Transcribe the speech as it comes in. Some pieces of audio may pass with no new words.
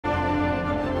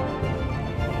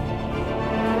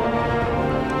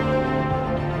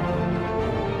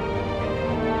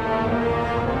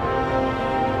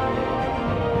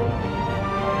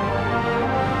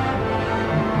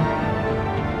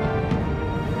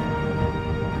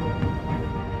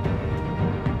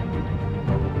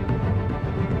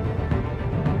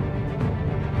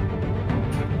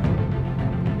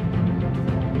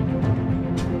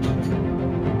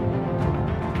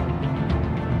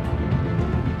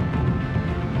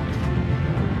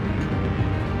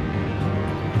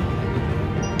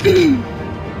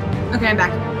Okay, I'm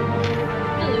back.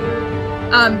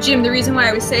 Jim, the reason why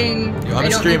I was saying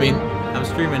I'm streaming. I'm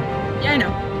streaming. Yeah, I know.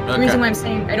 Okay. The reason why I'm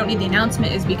saying I don't need the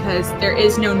announcement is because there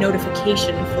is no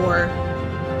notification for.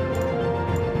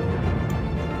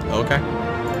 Okay.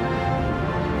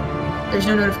 There's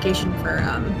no notification for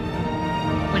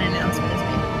when an announcement is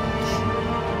made.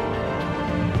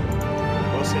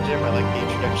 Mostly, Jim, I like the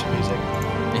introduction music.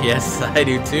 Yes, I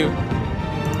do too.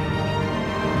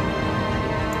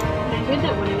 I heard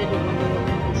that one image of Wonder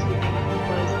Woman this week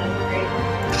was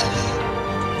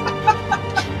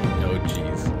Oh,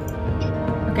 jeez.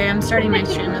 Okay, I'm starting my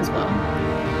stream as well.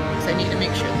 Because I need to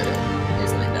make sure that it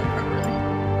is lined up properly.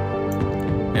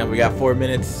 Yeah, we got 4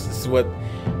 minutes. This is what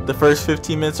the first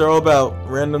 15 minutes are all about.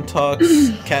 Random talks,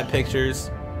 cat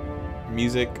pictures,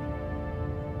 music.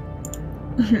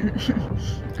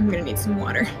 I'm gonna need some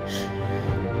water.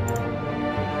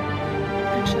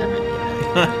 Actually, that might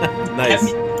be Nice.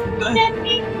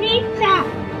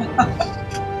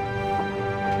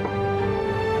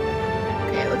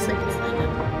 Okay, it looks like it's lined up.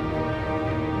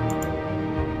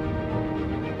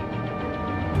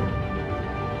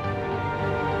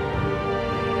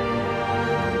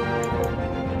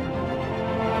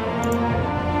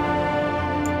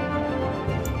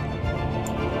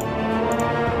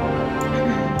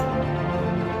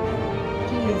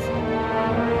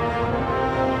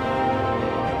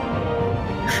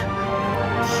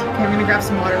 Okay, I'm gonna grab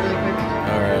some water really quick.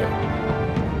 Alright.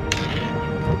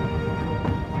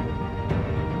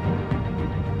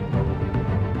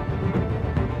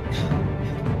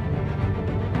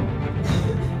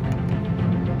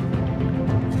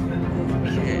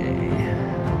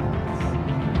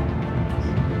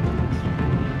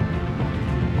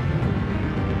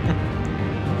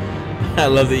 I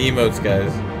love the emotes,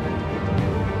 guys.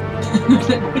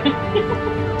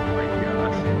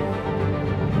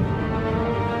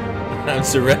 I'm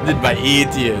surrounded by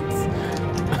idiots.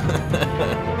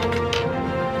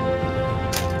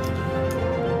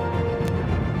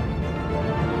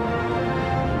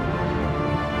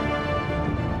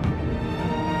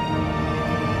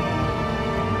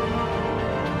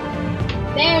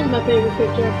 There's my favorite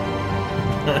picture.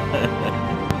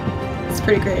 It's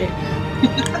pretty great.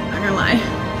 Not gonna lie.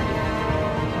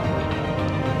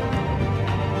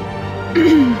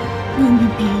 Oh, my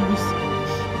bees.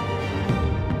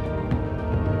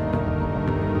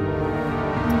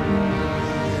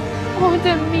 Oh,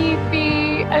 the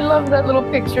meepy. I love that little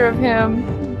picture of him.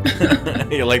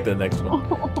 You like the next one.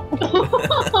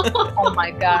 Oh my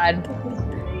god.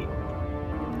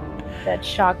 That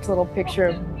shocked little picture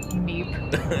of Meep.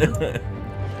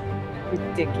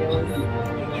 Ridiculous.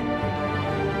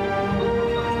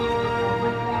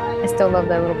 I still love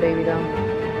that little baby though.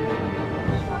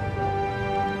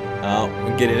 Oh,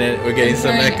 we're getting it. We're getting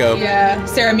some echo. Yeah,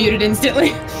 Sarah muted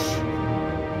instantly.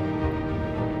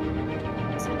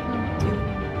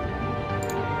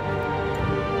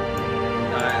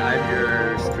 I have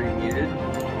your stream muted.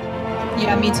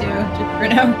 Yeah, me too. Just for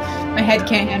now, my head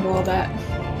can't handle all that.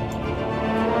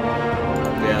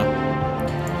 Yeah.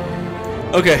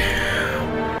 Okay.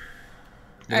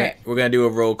 Alright. We're gonna do a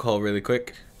roll call really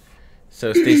quick.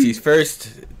 So Stacy's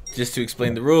first, just to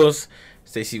explain the rules.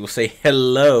 Stacy will say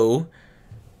hello,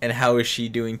 and how is she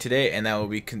doing today, and that will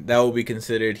be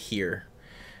considered here.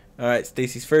 All right,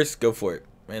 Stacy's first. Go for it,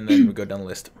 and then we go down the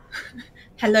list.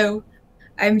 Hello,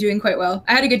 I'm doing quite well.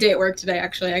 I had a good day at work today.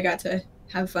 Actually, I got to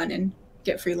have fun and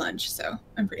get free lunch, so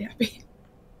I'm pretty happy.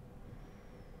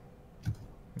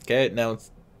 Okay, now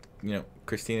it's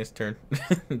Christina's turn.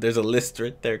 There's a list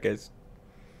right there, guys.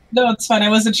 No, it's fine. I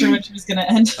wasn't sure when she was gonna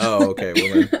end. Oh, okay.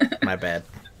 Well, then, my bad.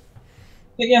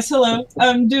 But yes, hello.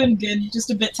 I'm doing good. Just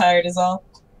a bit tired is all.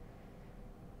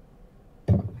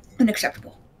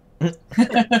 Unacceptable.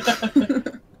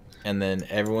 And then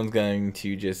everyone's going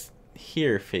to just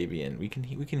hear Fabian. We can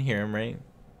hear him, right?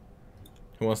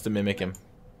 Who wants to mimic him?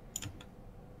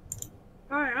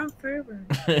 Hi, I'm Fabian.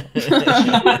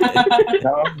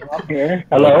 No, I'm here.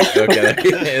 Hello. Okay.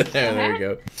 There we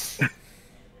go.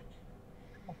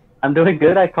 I'm doing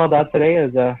good. I called out today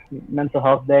as a mental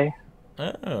health day.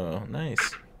 Oh,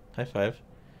 nice. High five.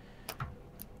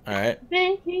 All right.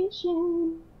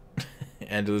 Vacation.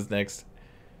 Angela's next.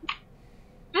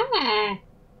 Ah,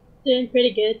 doing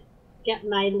pretty good. Got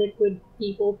my liquid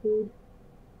people food.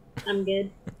 I'm good.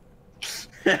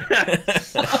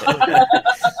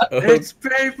 It's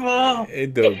painful. Oh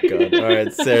God. All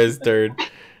right, Sarah's third.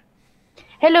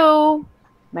 Hello,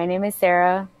 my name is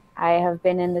Sarah. I have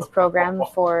been in this program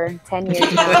for 10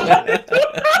 years now.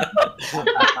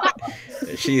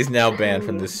 She is now banned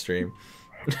from this stream.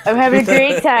 I'm having a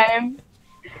great time.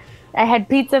 I had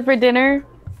pizza for dinner.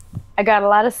 I got a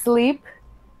lot of sleep.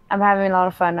 I'm having a lot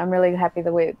of fun. I'm really happy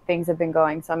the way things have been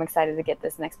going, so I'm excited to get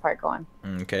this next part going.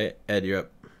 Okay, Ed, you're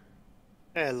up.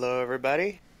 Hello,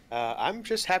 everybody. I'm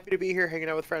just happy to be here hanging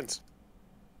out with friends.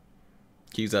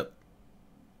 Q's up.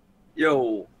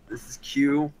 Yo, this is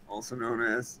Q, also known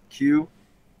as Q.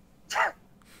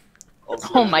 Also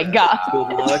Oh known my as God.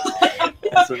 Good luck.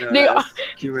 Also known They as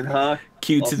Q and Hawk.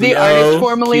 Q to Also the The O. artist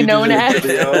formerly Q to known the- as.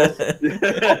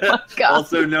 The my God.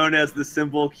 Also known as the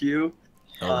symbol Q.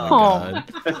 Oh my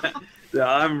Oh. god. So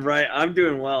I'm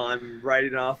doing well. I'm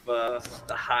riding off the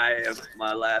high of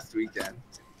my last weekend.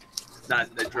 Not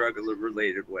in the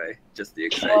drug-related way, just the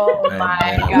excitement. Oh Man, my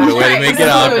man, God. what a way to make it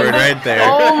awkward right there.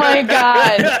 Oh my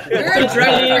God. We're a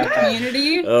drug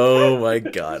community. Oh my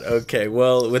god. Okay,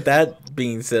 well, with that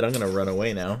being said, I'm gonna run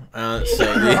away now. Oh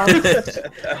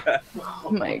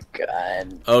my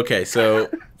God. Okay, so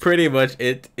pretty much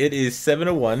it is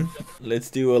 7:01. Let's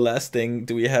do a last thing.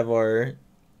 Do we have our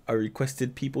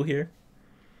requested people here?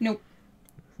 Nope.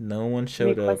 No one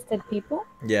showed up. Requested people?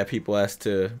 Yeah, people asked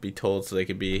to be told so they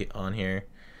could be on here.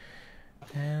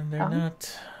 And they're Oh.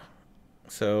 not.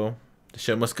 So the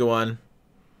show must go on.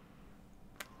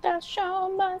 The show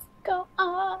must go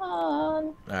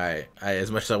on. Alright.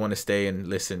 As much as I want to stay and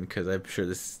listen, because I'm sure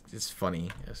this is funny.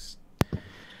 Yes.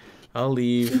 I'll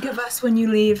leave. Think of us when you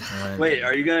leave. Wait,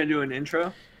 are you gonna do an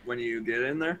intro when you get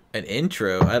in there? An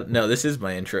intro? No, this is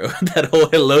my intro. That whole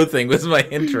hello thing was my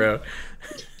intro.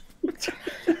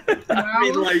 I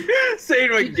mean, like, saying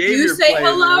what Did game you you're say playing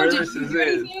hello? where Did this you is do in.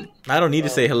 anything? I don't need to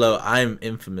say hello. I'm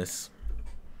infamous.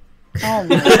 Oh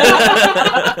my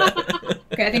God.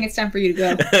 Okay, I think it's time for you to go.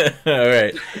 All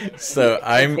right. So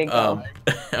Okay, go.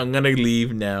 I'm gonna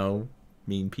leave now.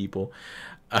 Mean people.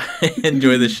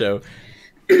 Enjoy the show.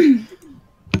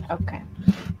 Okay.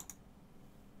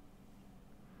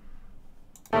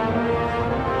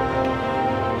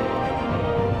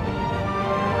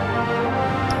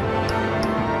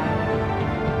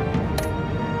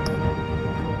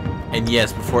 And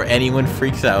yes, before anyone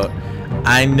freaks out,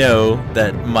 I know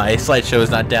that my slideshow is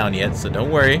not down yet, so don't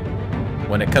worry.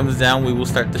 When it comes down, we will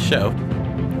start the show.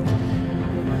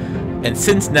 And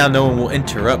since now no one will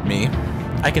interrupt me,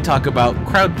 I can talk about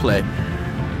crowd play.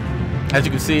 As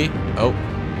you can see,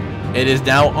 it is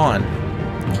now on.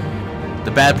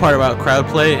 The bad part about crowd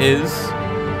play is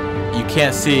you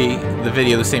can't see the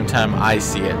video the same time I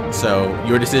see it. So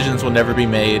your decisions will never be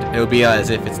made. It will be as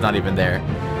if it's not even there,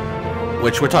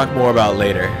 which we'll talk more about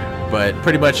later. But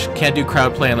pretty much can't do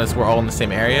crowd play unless we're all in the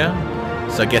same area.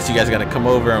 So I guess you guys gotta come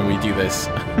over and we do this.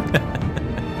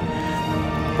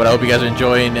 But I hope you guys are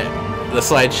enjoying the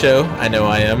slideshow. I know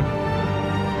I am.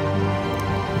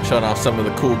 Showing off some of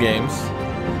the cool games.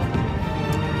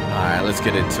 Alright, let's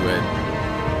get into it.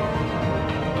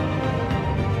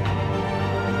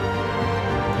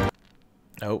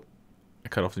 Oh, I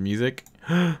cut off the music.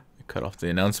 I cut off the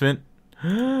announcement.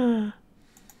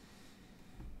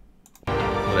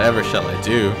 Whatever shall I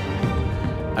do?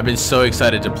 I've been so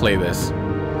excited to play this.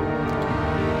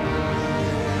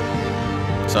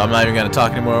 So I'm not even going to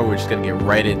talk anymore. We're just going to get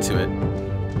right into it.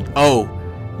 Oh,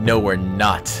 no we're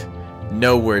not.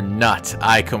 No we're not.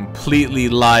 I completely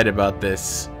lied about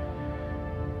this.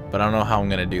 But I don't know how I'm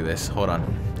going to do this. Hold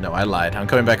on. No, I lied. I'm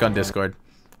coming back on Discord.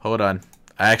 Hold on.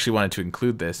 I actually wanted to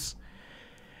include this.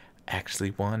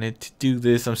 Actually wanted to do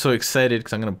this. I'm so excited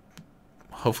because I'm going to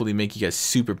hopefully make you guys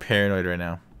super paranoid right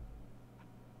now.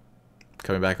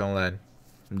 Coming back online.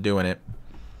 I'm doing it.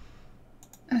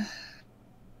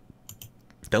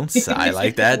 Don't sigh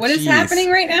like that. What is Jeez. happening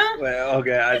right now? Well,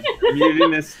 okay, I'm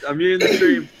muting this. I'm muting the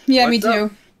stream. Yeah, What's me up?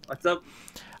 too. What's up?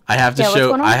 I have to Yeah, what's show.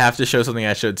 going on? I have to show something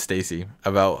I showed Stacy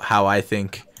about how I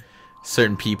think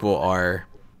certain people are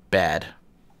bad.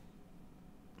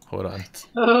 Hold on.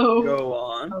 Oh. Go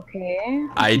on. Okay.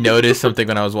 I noticed something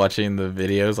when I was watching the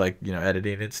videos, like, you know,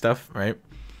 editing and stuff, right?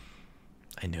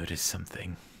 I noticed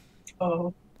something.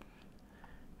 Oh.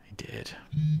 I did.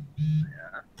 I'm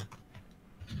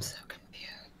so confused.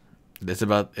 It's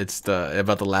about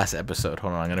the last episode.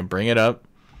 Hold on, I'm gonna bring it up,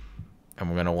 and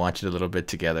we're gonna watch it a little bit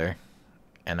together,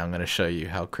 and I'm gonna show you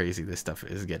how crazy this stuff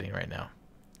is getting right now.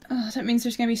 Oh, that means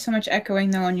there's gonna be so much echoing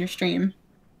though on your stream.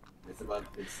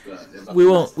 We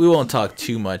won't talk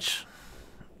too much.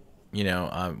 You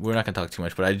know, we're not gonna talk too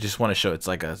much, but I just want to show it's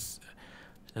like a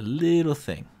little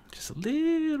thing, just a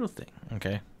little thing.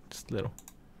 Okay, just a little.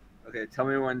 Okay, tell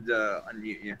me when to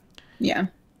unmute you. Yeah.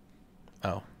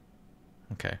 Oh,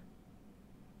 okay.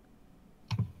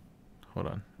 Hold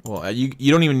on. Well,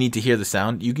 you don't even need to hear the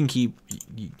sound. You can keep,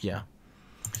 yeah.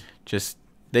 Just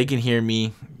they can hear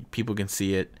me. People can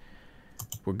see it.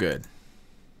 We're good.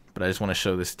 But I just want to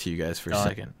show this to you guys for a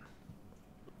second.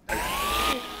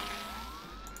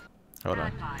 Hold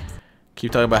on.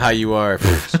 Keep talking about how you are.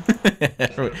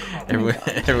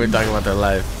 everyone talking about their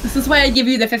life. This is why I give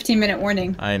you the 15-minute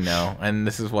warning. I know, and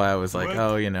this is why I was like,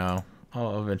 oh, you know,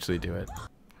 I'll eventually do it.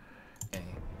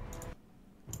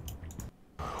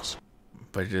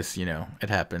 But just, you know, it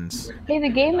happens. Hey, the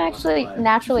game actually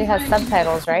naturally has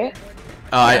subtitles, right?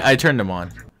 Oh, I turned them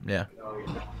on. Yeah.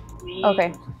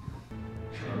 Okay.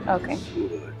 Okay.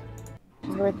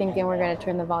 We're thinking we're gonna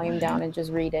turn the volume down and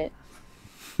just read it.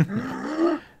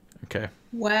 Okay.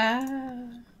 Wow.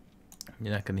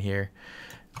 You're not gonna hear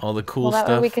all the cool That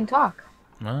stuff. way we can talk.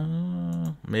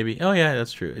 Maybe. Oh yeah,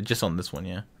 that's true. It's just on this one,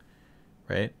 yeah.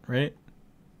 Right. Right.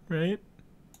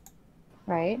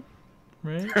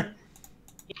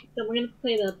 So we're gonna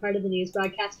play the part of the news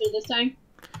broadcaster this time.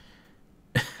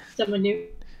 Someone new.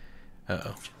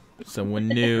 Uh-oh. Someone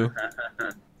new.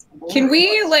 Can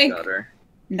we, like, Stutter.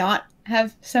 not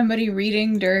have somebody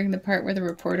reading during the part where the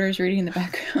reporter is reading in the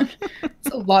background? It's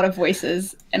a lot of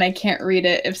voices, and I can't read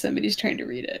it if somebody's trying to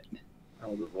read it.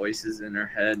 All the voices in her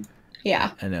head.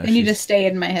 Yeah. I know. They need to stay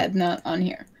in my head, not on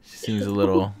here. She seems a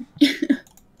little...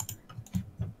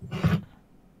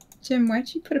 Jim,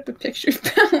 why'd you put up a picture of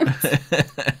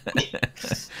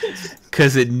Bounce?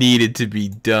 Because it needed to be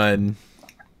done.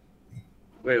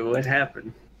 Wait, what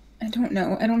happened? I don't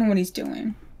know. I don't know what he's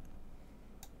doing.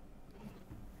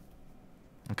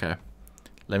 Okay.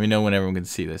 Let me know when everyone can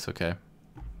see this, okay?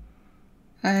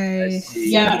 I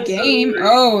see. yeah, the game.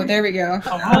 Oh, there we go.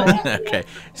 Okay.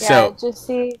 Yeah, So, just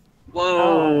see.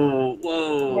 Whoa,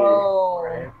 whoa.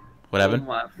 Whoa. what happened? Oh,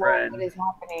 my What friend. is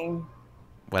happening?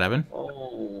 What happened?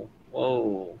 Oh,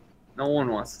 whoa. No one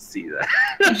wants to see that.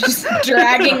 Just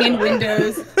dragging in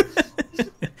windows.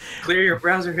 Clear your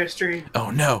browser history.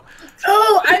 Oh, no.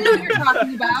 Oh, I know what you're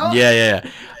talking about. Yeah.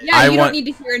 Yeah, you don't need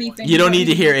to hear anything. You don't need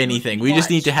to hear anything. We just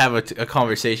need watch. to have a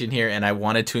conversation here, and I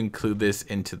wanted to include this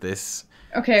into this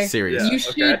Okay. series. You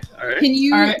should. Okay, all right. Can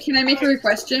you? All right. Can I make a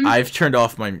request, Jim? I've turned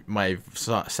off my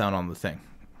sound on the thing.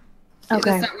 Okay. Okay.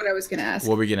 That's not what I was gonna ask.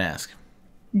 What were we gonna ask?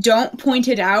 Don't point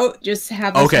it out. Just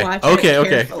have us Okay, watch okay, it okay,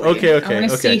 carefully. okay, I okay, want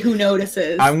to okay. see who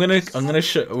notices. I'm gonna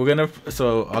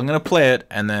play it,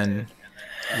 and then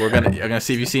I'm gonna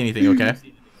see if you see anything. Okay.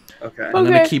 Okay. I'm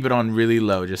gonna keep it on really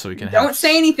low just so we can. Don't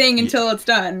say anything until it's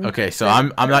done. Okay, so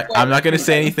I'm not gonna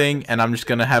say anything, and I'm just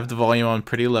gonna have the volume on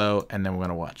pretty low, and then we're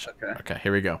gonna watch. Okay. Okay,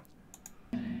 here we go.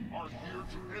 Are here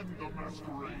to end the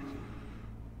masquerade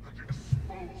and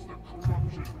expose the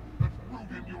corruption that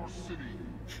rooted your city.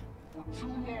 For too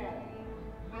long,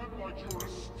 men like your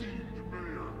esteemed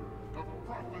mayor have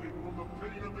profited from the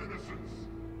pain of innocence.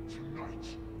 Tonight,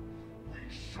 we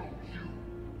show you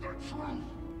the truth.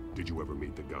 Did you ever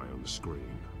meet the guy on the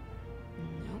screen?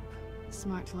 Nope.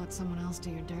 Smart to let someone else do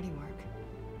your dirty work.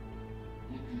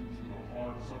 Look into the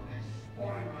hearts of these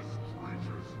spineless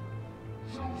creatures.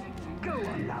 Chosen to Go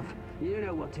on, love. You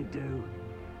know what to do.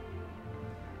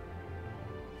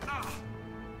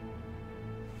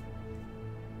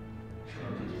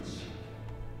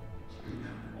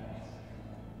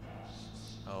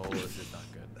 Oh, this is not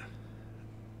good.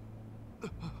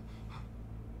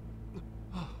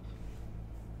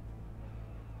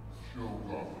 show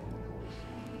Gotham your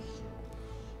true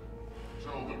self.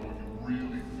 Tell them what you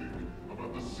really think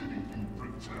about the city you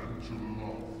pretend to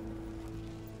love.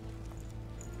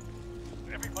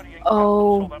 Everybody in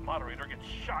Oh. that moderator gets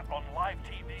shot on live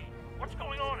TV. What's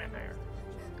going on in there?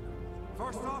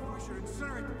 First off, we should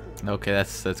incinerate the pool. Okay,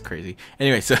 that's crazy.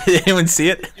 Anyway, so did anyone see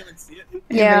it? Anybody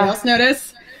Yeah. else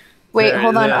notice? Wait, There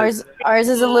hold it on. is. Ours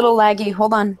is a little laggy.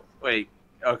 Hold on. Wait.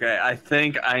 Okay, I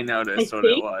think I noticed what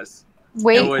it was.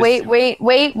 Wait, It was- wait.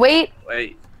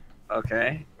 Wait.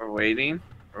 Okay, we're waiting.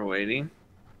 We're waiting.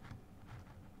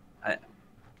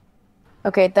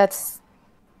 Okay, that's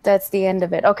the end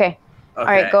of it. Okay. All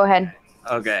Okay. right, go ahead.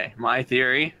 Okay, my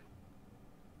theory,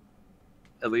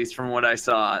 at least from what I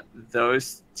saw,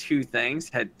 those two things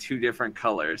had two different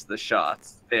colors, the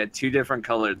shots. They had two different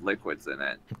colored liquids in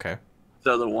it. Okay.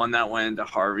 So the one that went into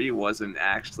Harvey wasn't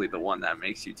actually the one that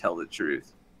makes you tell the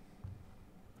truth.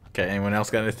 Okay. Anyone else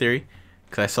got a theory?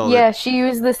 Because I saw Yeah, that. she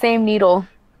used the same needle.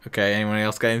 Okay. Anyone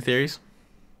else got any theories?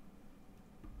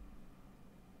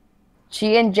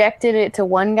 She injected it to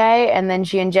one guy, and then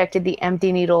she injected the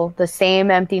same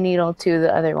empty needle to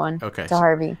the other one. Okay. To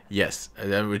Harvey. Yes.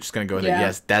 We're just gonna go with it. Yeah.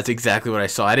 Yes, that's exactly what I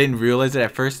saw. I didn't realize it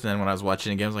at first, and then when I was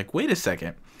watching it again, I was like, wait a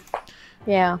second.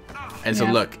 Yeah. And so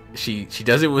Yeah. look, she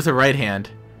does it with her right hand,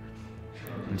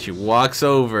 and she walks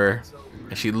over,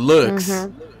 and she looks,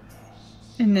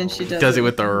 And then she does it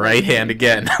with the right hand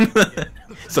again.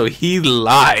 So he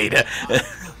lied.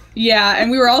 Yeah,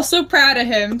 and we were all so proud of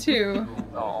him too.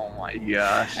 Oh my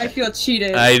gosh. I feel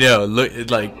cheated. I know. Look,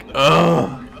 like,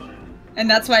 oh. And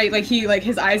that's why, like,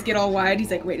 his eyes get all wide. He's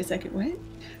like, wait a second,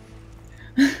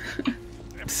 what?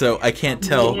 So I can't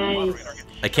tell. Nice.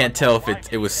 I can't tell if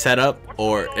it was set up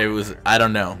or it was. I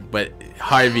don't know. But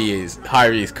Harvey's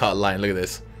caught line. Look at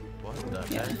this.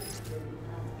 Yeah.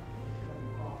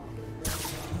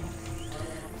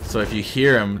 So if you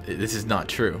hear him, this is not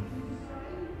true.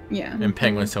 Yeah. And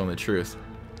Penguin's telling the truth.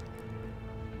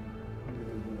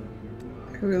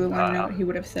 I really want to know what he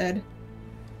would have said.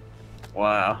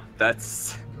 Wow,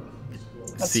 that's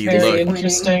See, very look.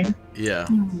 interesting. Yeah.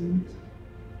 Mm-hmm.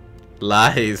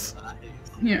 Lies.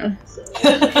 Yeah.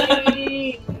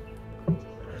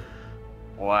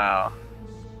 wow.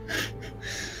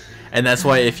 And that's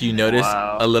why if you notice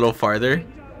Wow. a little farther,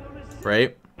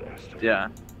 right? Yeah.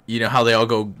 You know how they all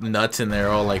go nuts and they're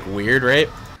all like weird, right?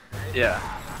 Yeah.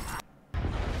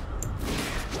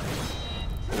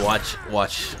 Watch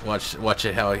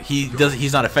it how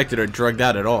he's not affected or drugged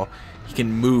out at all. He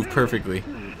can move perfectly.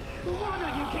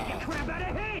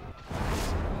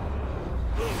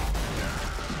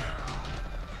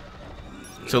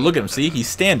 So look at him, see? He's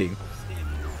standing.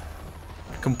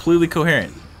 Completely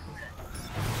coherent.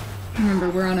 Remember,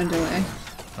 we're on a delay.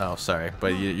 Oh, sorry,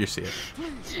 but you see it.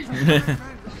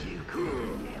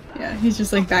 Yeah, he's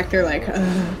just like back there like,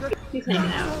 He's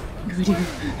hanging out.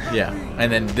 Yeah,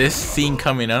 and then this scene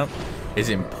coming up is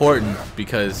important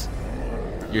because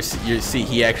you see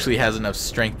he actually has enough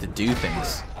strength to do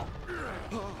things.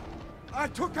 I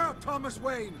took out Thomas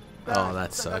Wayne. Oh,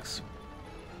 that sucks.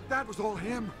 That was all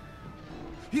him.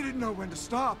 He didn't know when to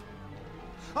stop.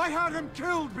 I had him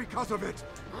killed because of it.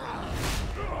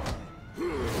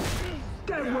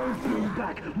 That won't bring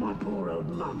back my poor old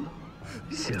mum.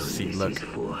 So See, this look, is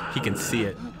for he can her. see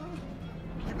it.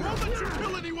 I won't let you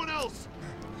kill anyone else.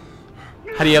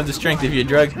 How do you have the strength if you're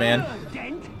drugged, man?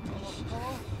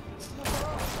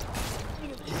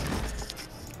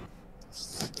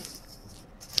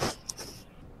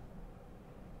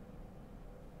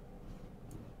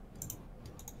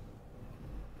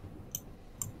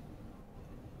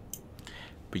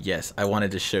 But yes, I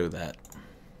wanted to show that.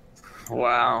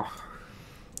 Wow.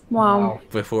 Wow.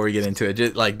 Before we get into it,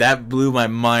 just like that blew my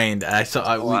mind.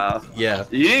 Wow. Yeah.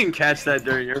 You didn't catch that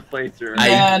during your playthrough.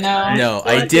 No,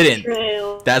 I didn't.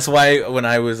 Betrayal. That's why when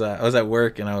I was at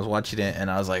work and I was watching it and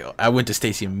I was like, I went to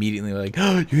Stacy immediately like,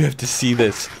 oh, you have to see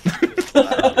this.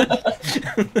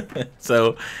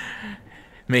 So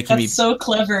making me That's so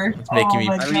clever. making Oh me.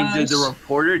 my I mean, did the gosh.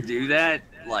 reporter do that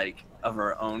like of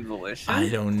her own volition? I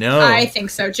don't know. I think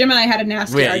so. Jim and I had a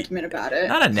nasty Wait, argument about it.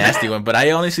 Not a nasty one, but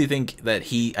I honestly think that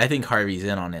I think Harvey's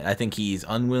in on it. I think he's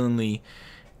unwillingly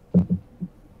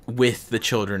with the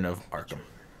children of Arkham.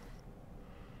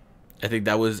 I think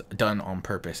that was done on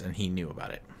purpose, and he knew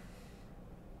about it.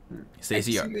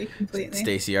 Stacy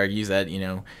argues that,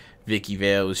 Vicky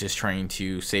Vale was just trying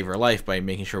to save her life by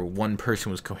making sure one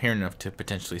person was coherent enough to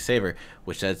potentially save her,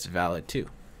 which that's valid too.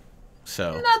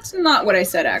 So That's not what I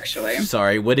said, actually.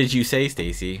 sorry, what did you say,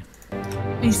 Stacy?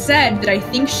 I said that I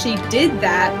think she did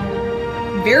that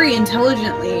very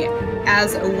intelligently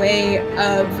as a way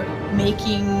of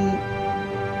making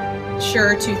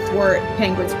sure to thwart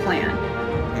Penguin's plan.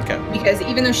 Okay. Because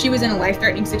even though she was in a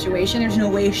life-threatening situation, there's no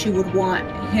way she would want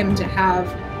him to have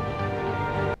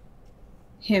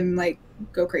him, like,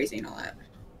 go crazy and all that.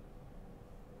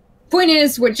 Point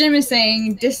is, what Jim is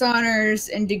saying dishonors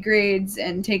and degrades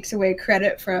and takes away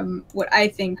credit from what I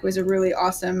think was a really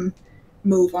awesome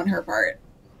move on her part.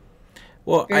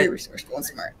 Well, Very resourceful and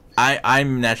smart.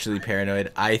 I'm naturally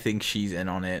paranoid. I think she's in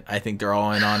on it. I think they're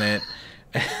all in on it.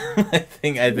 I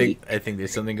think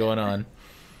there's something going on.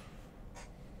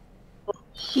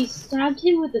 She stabbed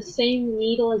him with the same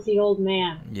needle as the old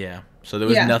man. Yeah. So there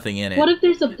was nothing in it. What if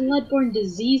there's a bloodborne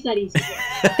disease that he's...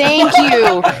 Thank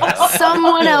you.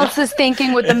 Someone else is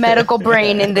thinking with the medical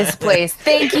brain in this place.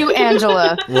 Thank you,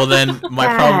 Angela. Well, then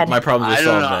my problems are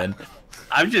solved then.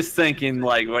 I'm just thinking,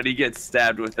 like, when he gets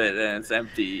stabbed with it and it's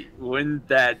empty, wouldn't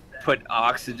that put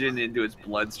oxygen into his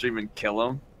bloodstream and kill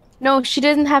him? No, she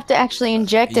doesn't have to actually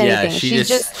inject anything. she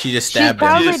just stabbed him.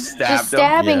 Probably She just stabbed just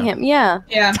stabbing him. him. Yeah.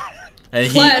 Yeah. And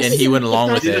Plus- he went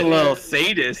along with She's it. a little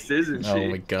sadist, isn't she? Oh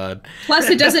my god. Plus,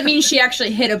 it doesn't mean she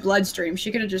actually hit a bloodstream.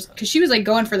 She could have just... Because she was, like,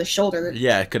 going for the shoulder.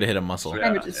 Yeah, it could have hit a muscle.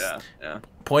 Yeah.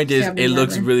 Point is, Yeah, it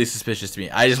looks whatever. really suspicious to me.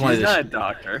 I just wanted She's to. not a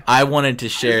doctor. I wanted to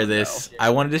share this. I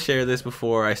wanted to share this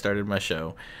before I started my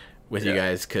show with you Yeah.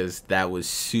 guys because that was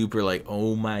super like,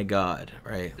 oh my god,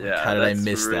 right? Like, Yeah, how did I that's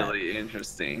miss really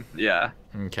interesting. Yeah.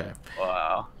 that? Okay.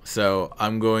 Wow. So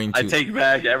I'm going to. I take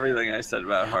back everything I said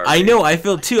about Harvey. I know. I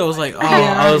feel too. I was like, oh,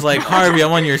 Yeah. I was like, Harvey,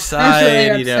 I'm on your I was really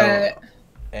side. You know. upset.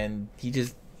 and he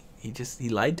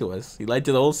lied to us. He lied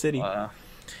to the whole city.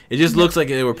 It just looks like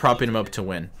they were propping him up to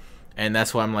win, and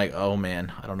that's why I'm like, oh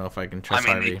man, I don't know if I can trust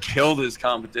Harvey. He killed his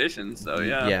competition, so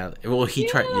yeah. Yeah. Well, he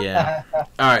tried. Yeah. All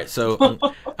right, so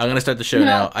I'm gonna start the show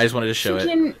now. I just wanted to show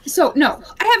it. So no,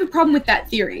 I have a problem with that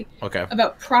theory. Okay.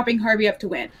 About propping Harvey up to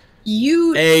win.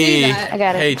 You say that. I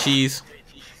got it. Hey, cheese.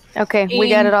 Okay, we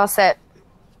got it all set.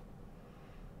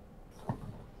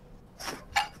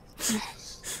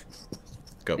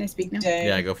 Go. Can I speak now?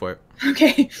 Yeah, go for it.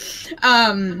 Okay.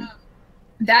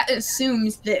 That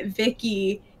assumes that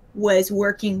Vicky was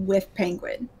working with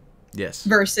Penguin. Yes.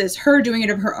 Versus her doing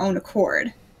it of her own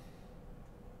accord.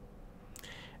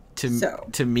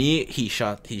 To me, he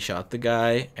shot the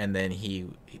guy, and then he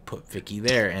put Vicky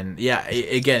there, and yeah,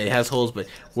 again, it has holes, but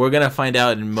we're gonna find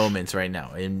out in moments right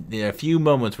now. In a few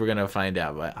moments, we're gonna find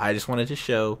out. But I just wanted to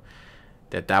show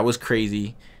that was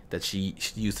crazy. That she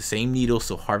used the same needle,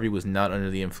 so Harvey was not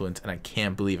under the influence, and I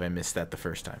can't believe I missed that the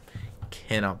first time.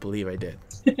 Cannot believe I did.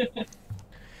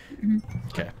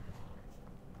 Okay.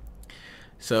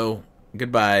 So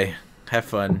goodbye. Have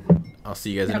fun. I'll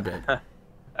see you guys in a bit. All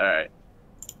right.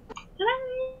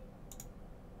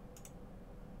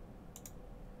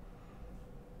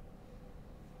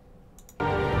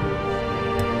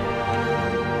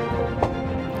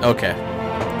 Okay.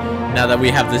 Now that we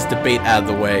have this debate out of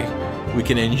the way, we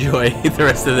can enjoy the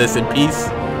rest of this in peace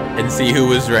and see who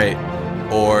was right,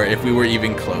 or if we were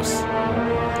even close.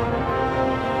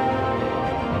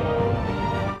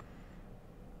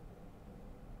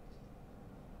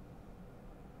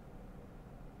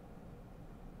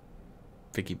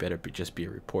 Vicky better just be a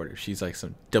reporter. She's like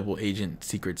some double agent,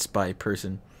 secret spy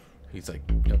person. He's like,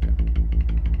 okay.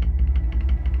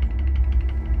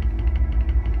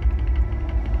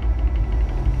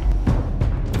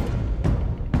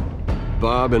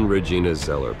 Bob and Regina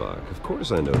Zellerbach. Of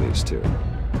course I know these two.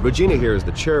 Regina here is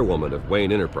the chairwoman of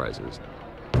Wayne Enterprises.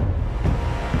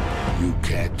 You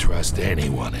can't trust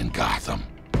anyone in Gotham.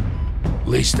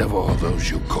 Least of all those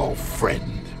you call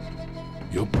friend.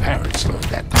 Your parents learned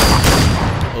that.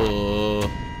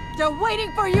 They're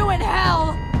waiting for you in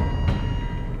hell!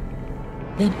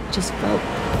 Then it just felt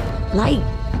light.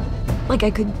 Like I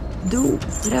could do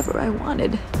whatever I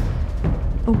wanted.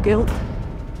 No guilt,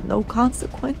 no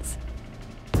consequence.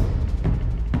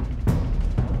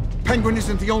 Penguin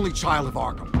isn't the only child of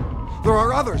Arkham. There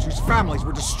are others whose families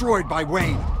were destroyed by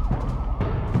Wayne.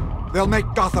 They'll make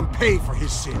Gotham pay for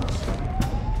his sins.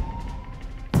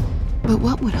 But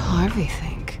what would Harvey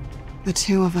think? The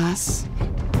two of us,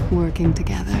 working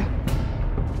together.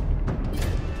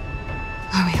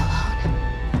 Are we alone?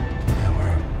 Yeah,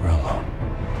 we're alone.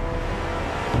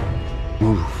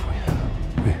 Move.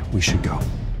 We should go.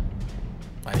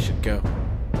 I should go.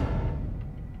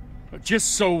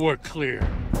 Just so we're clear.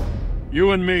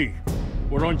 You and me,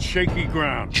 we're on shaky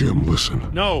ground. Jim, listen.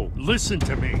 No, listen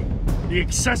to me. The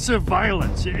excessive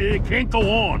violence, it can't go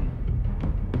on.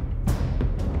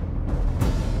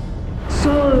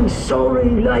 So sorry,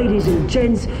 ladies and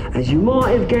gents. As you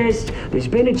might have guessed, there's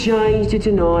been a change to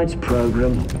tonight's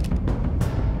program.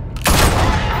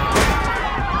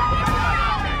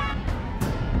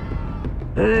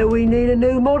 We need a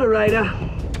new moderator.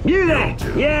 You there?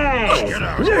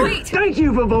 Yes! Luke, thank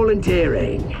you for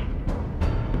volunteering.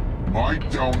 My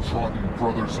downtrodden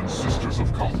brothers and sisters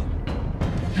of Gotham,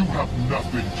 you have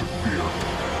nothing to fear.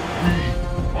 We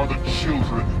are the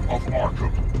children of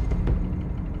Arkham.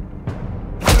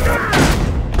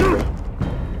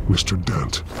 Mr.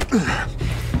 Dent.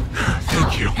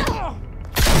 Thank you.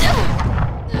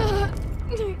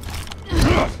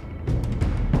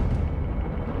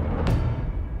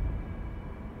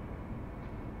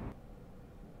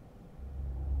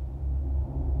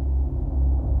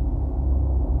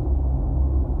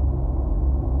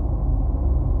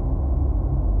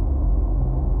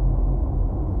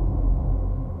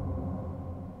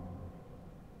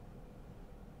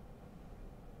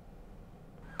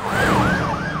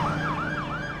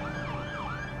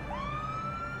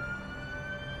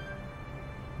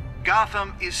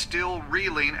 Gotham is still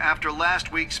reeling after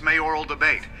last week's mayoral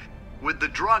debate. With the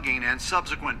drugging and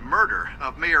subsequent murder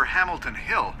of Mayor Hamilton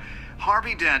Hill,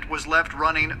 Harvey Dent was left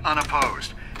running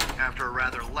unopposed. After a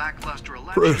rather lackluster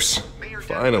election, Bruce, Mayor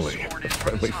finally, Dent was sworn a into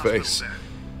friendly his hospital face. bed.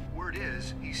 Word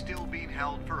is, he's still being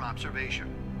held for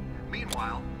observation.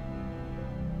 Meanwhile,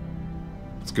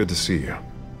 It's good to see you.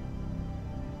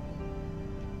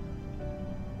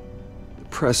 The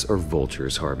press are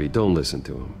vultures, Harvey. Don't listen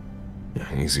to them.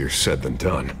 Yeah, easier said than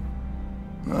done.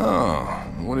 Oh,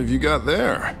 what have you got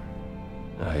there?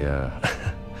 I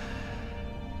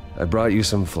brought you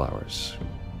some flowers.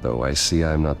 Though I see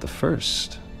I'm not the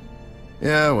first.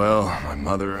 Yeah, well, my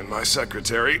mother and my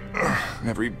secretary.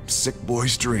 Every sick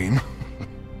boy's dream.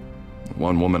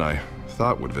 One woman I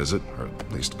thought would visit, or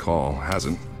at least call,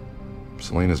 hasn't.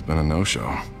 Selena's been a no-show.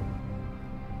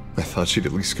 I thought she'd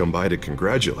at least come by to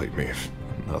congratulate me, if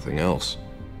nothing else.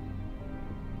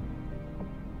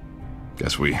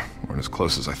 Guess we weren't as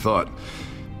close as I thought.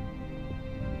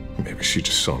 Maybe she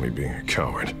just saw me being a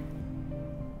coward.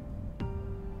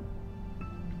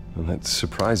 Well, that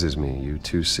surprises me. You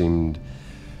two seemed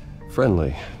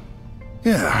friendly.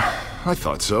 Yeah, I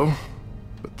thought so.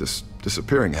 But this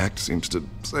disappearing act seems to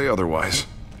say otherwise.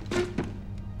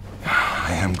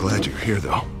 I am glad you're here,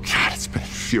 though. God, it's been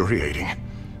infuriating.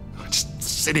 Just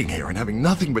sitting here and having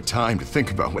nothing but time to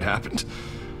think about what happened.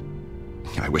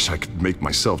 I wish I could make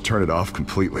myself turn it off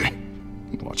completely.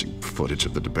 Watching footage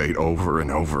of the debate over and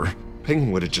over.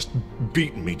 Penguin would have just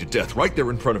beaten me to death right there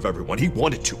in front of everyone. He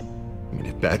wanted to. I mean,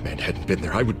 if Batman hadn't been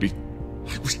there, I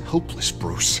was helpless,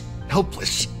 Bruce.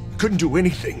 Helpless. Couldn't do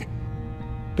anything.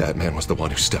 Batman was the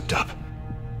one who stepped up.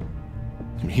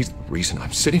 I mean, he's the reason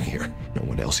I'm sitting here. No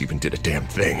one else even did a damn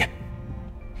thing.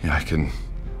 Yeah, I can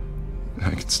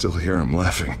still hear him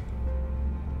laughing.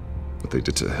 What they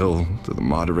did to Hill, to the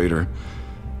moderator,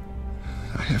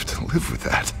 I have to live with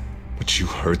that. But you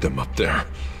heard them up there.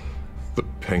 The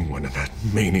Penguin and that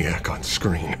maniac on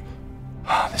screen.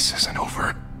 This isn't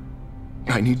over.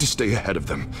 I need to stay ahead of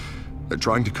them. They're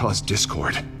trying to cause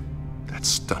discord. That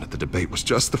stunt at the debate was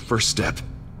just the first step.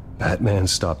 Batman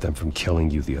stopped them from killing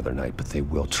you the other night, but they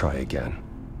will try again.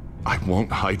 I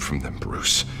won't hide from them,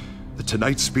 Bruce. The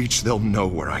Tonight speech, they'll know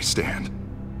where I stand.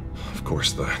 Of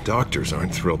course, the doctors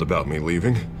aren't thrilled about me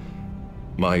leaving.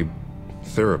 My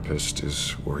therapist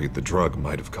is worried the drug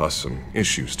might have caused some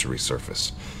issues to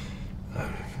resurface.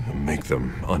 Make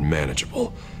them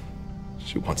unmanageable.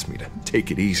 She wants me to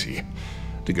take it easy,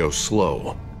 to go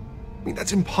slow. I mean,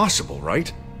 that's impossible,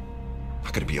 right? I'm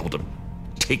not gonna be able to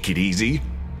take it easy.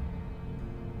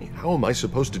 How am I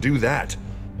supposed to do that?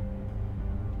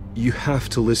 You have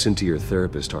to listen to your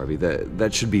therapist, Harvey.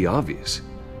 That should be obvious.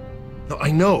 No,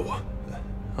 I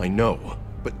know.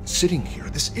 But sitting here,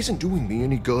 this isn't doing me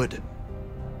any good.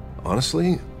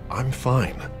 Honestly, I'm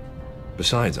fine.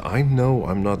 Besides, I know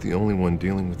I'm not the only one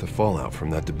dealing with the fallout from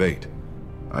that debate.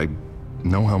 I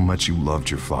know how much you loved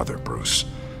your father, Bruce.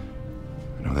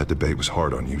 I know that debate was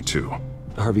hard on you, too.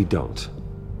 Harvey, don't.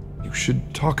 You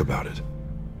should talk about it.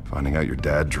 Finding out your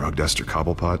dad drugged Esther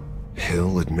Cobblepot,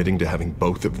 Hill admitting to having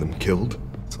both of them killed.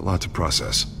 It's a lot to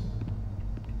process.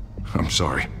 I'm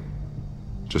sorry.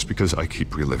 Just because I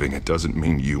keep reliving it doesn't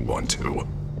mean you want to.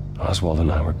 Oswald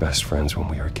and I were best friends when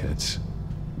we were kids.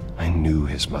 I knew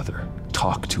his mother.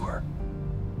 Talked to her.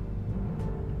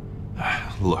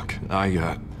 Look,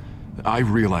 I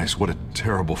realize what a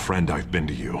terrible friend I've been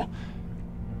to you.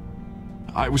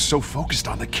 I was so focused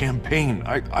on the campaign.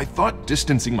 I thought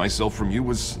distancing myself from you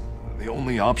was the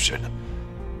only option.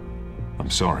 I'm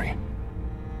sorry.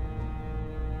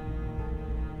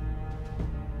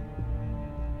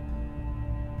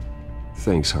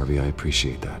 Thanks, Harvey. I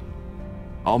appreciate that.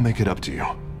 I'll make it up to you.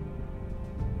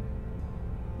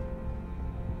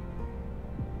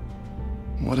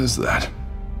 What is that?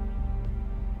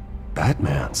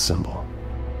 Batman symbol.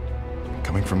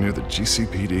 Coming from near the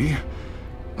GCPD?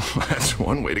 That's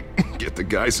one way to get the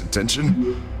guy's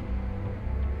attention.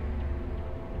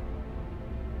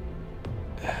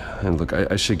 And look,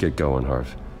 I should get going,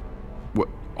 Harv. What,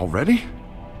 already?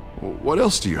 What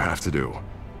else do you have to do?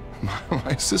 My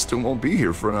assistant won't be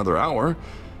here for another hour.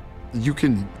 You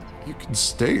can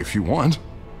stay if you want.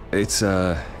 It's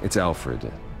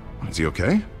Alfred. Is he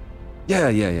okay?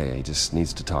 Yeah. He just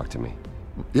needs to talk to me.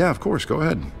 Yeah, of course. Go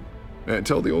ahead.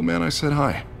 Tell the old man I said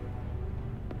hi.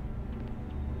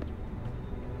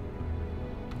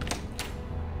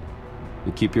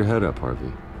 You keep your head up,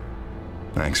 Harvey.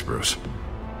 Thanks, Bruce.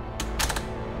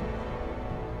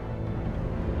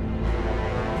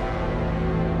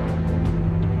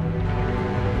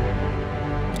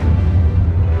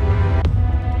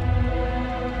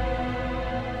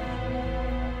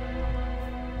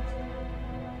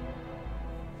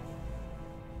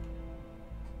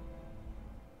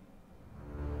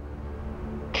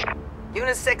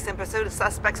 Unit 6 in pursuit of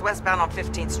suspects westbound on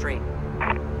 15th Street.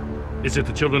 Is it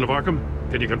the Children of Arkham?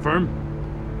 Can you confirm?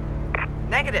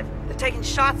 Negative. They're taking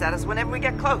shots at us whenever we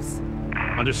get close.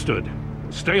 Understood.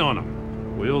 Stay on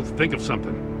them. We'll think of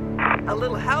something. A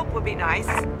little help would be nice.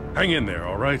 Hang in there,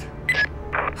 all right?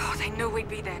 Oh, they knew we'd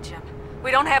be there, Jim.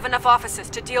 We don't have enough officers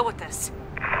to deal with this.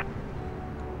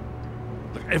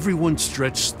 Look, everyone's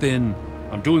stretched thin.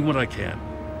 I'm doing what I can.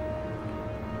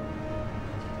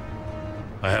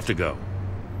 I have to go.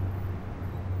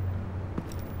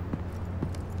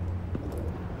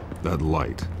 That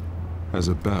light has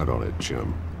a bat on it,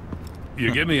 Jim.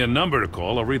 You give me a number to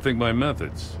call, I'll rethink my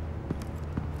methods.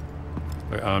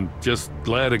 I'm just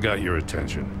glad it got your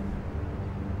attention.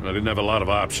 I didn't have a lot of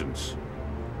options.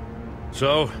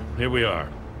 So, here we are.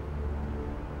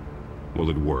 Well,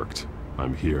 it worked.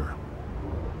 I'm here.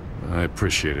 I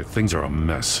appreciate it. Things are a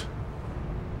mess.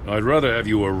 I'd rather have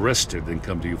you arrested than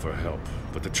come to you for help.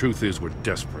 But the truth is, we're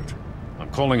desperate. I'm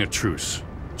calling a truce.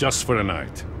 Just for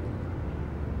tonight.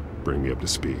 Bring me up to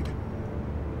speed.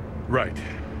 Right.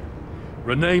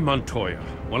 Renee Montoya,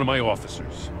 one of my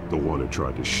officers. The one who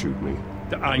tried to shoot me.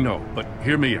 I know, but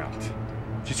hear me out.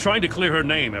 She's trying to clear her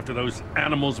name after those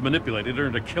animals manipulated her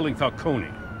into killing Falcone.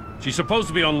 She's supposed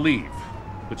to be on leave,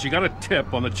 but she got a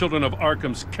tip on the Children of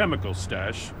Arkham's chemical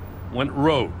stash, went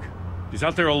rogue. She's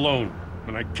out there alone,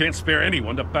 and I can't spare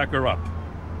anyone to back her up.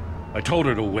 I told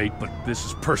her to wait, but this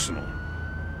is personal.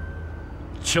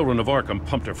 The Children of Arkham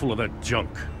pumped her full of that junk.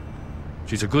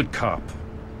 She's a good cop.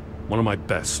 One of my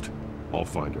best. I'll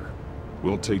find her.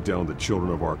 We'll take down the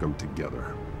Children of Arkham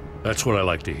together. That's what I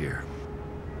like to hear.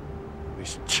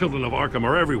 These Children of Arkham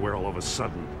are everywhere all of a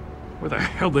sudden. Where the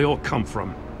hell they all come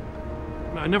from?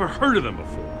 I never heard of them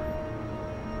before.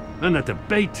 Then that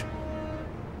debate.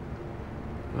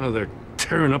 Oh, they're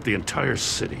tearing up the entire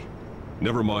city.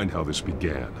 Never mind how this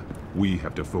began. We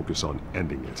have to focus on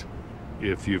ending it.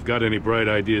 If you've got any bright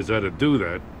ideas how to do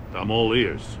that, I'm all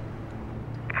ears.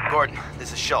 Gordon,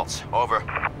 this is Schultz. Over.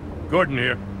 Gordon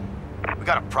here. We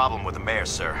got a problem with the mayor,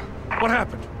 sir. What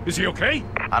happened? Is he okay?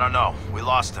 I don't know. We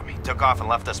lost him. He took off and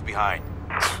left us behind.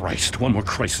 Christ, one more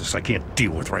crisis I can't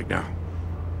deal with right now.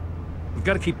 We've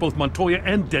got to keep both Montoya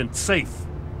and Dent safe.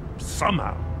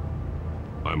 Somehow.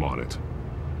 I'm on it.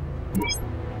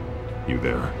 You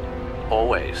there?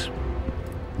 Always.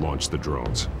 Launch the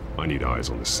drones. I need eyes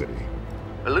on the city.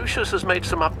 Lucius has made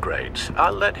some upgrades.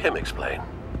 I'll let him explain.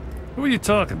 Who are you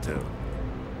talking to?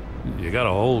 You got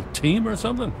a whole team or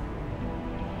something?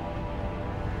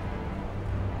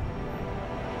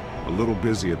 A little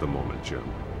busy at the moment, Jim.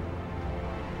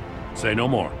 Say no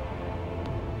more.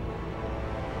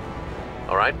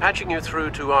 All right, patching you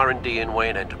through to R&D in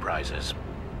Wayne Enterprises.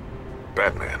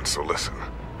 Batman, so listen.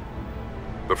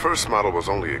 The first model was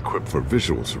only equipped for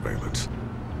visual surveillance,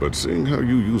 but seeing how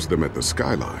you use them at the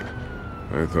skyline,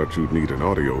 I thought you'd need an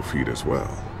audio feed as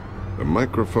well. The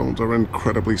microphones are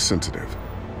incredibly sensitive.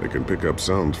 They can pick up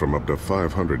sounds from up to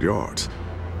 500 yards.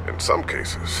 In some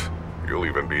cases, you'll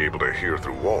even be able to hear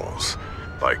through walls,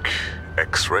 like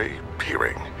X-ray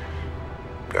peering.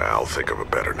 I'll think of a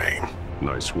better name.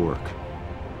 Nice work.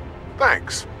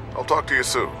 Thanks. I'll talk to you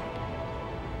soon.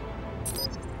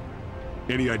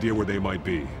 Any idea where they might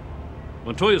be?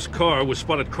 Montoya's car was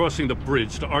spotted crossing the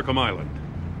bridge to Arkham Island.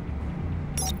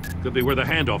 Could be where the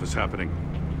handoff is happening.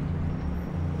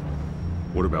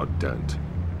 What about Dent?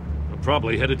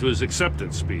 Probably headed to his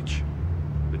acceptance speech.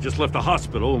 They just left the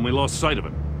hospital and we lost sight of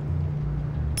him.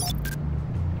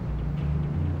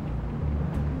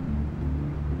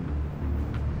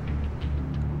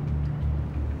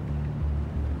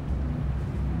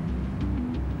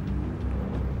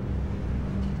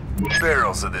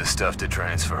 Barrels of this stuff to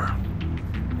transfer.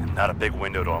 Not a big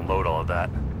window to unload all of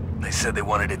that. They said they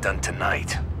wanted it done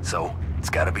tonight, so it's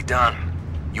gotta be done.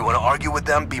 You wanna argue with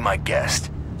them? Be my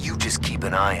guest. You just keep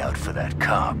an eye out for that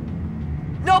cop.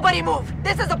 Nobody move!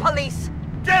 This is the police!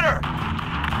 Get her!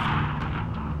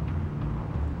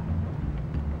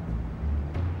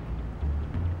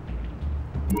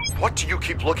 What do you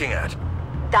keep looking at?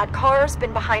 That car's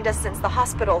been behind us since the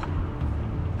hospital.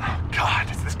 God,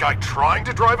 is this guy trying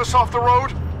to drive us off the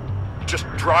road? Just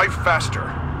drive faster.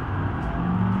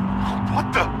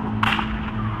 What the?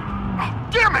 Oh,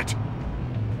 damn it!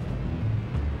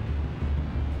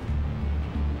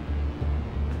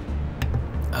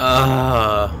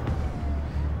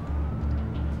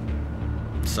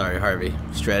 Sorry, Harvey.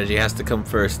 Strategy has to come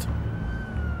first.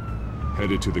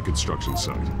 Headed to the construction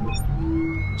site.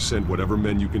 Send whatever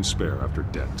men you can spare after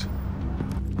Dent.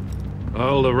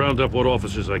 I'll round up what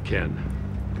officers I can.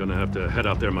 Gonna have to head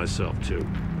out there myself, too.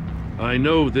 I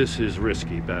know this is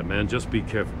risky, Batman. Just be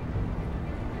careful.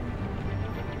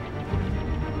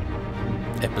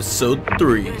 Episode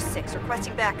 3. Unit 6,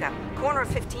 requesting backup. Corner of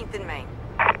 15th and Main.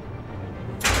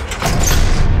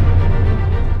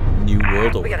 New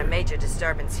World Order. We got a major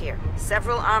disturbance here.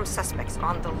 Several armed suspects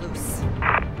on the loose.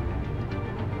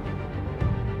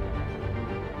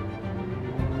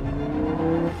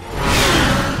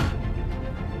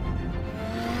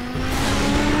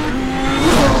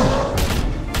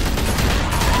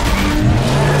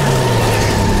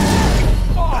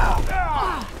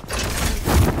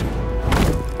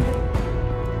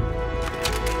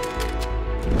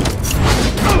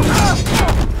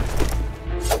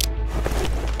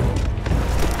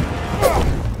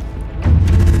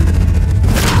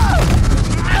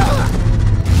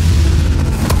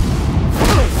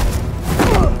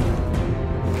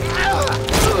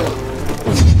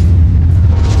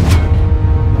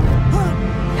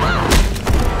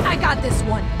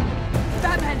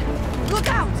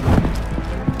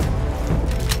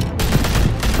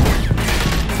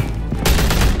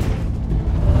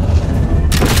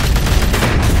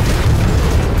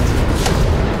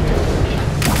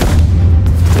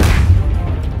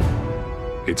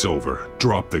 It's over.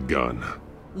 Drop the gun.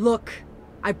 Look,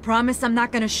 I promise I'm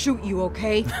not gonna shoot you,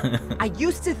 okay? I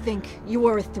used to think you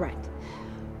were a threat.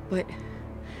 But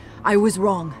I was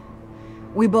wrong.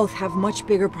 We both have much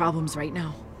bigger problems right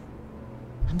now.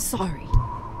 I'm sorry.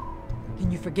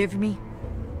 Can you forgive me?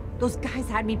 Those guys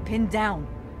had me pinned down.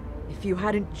 If you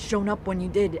hadn't shown up when you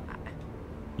did...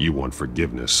 You want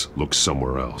forgiveness, look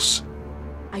somewhere else.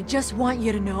 I just want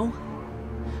you to know...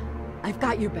 I've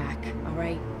got your back,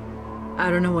 alright? I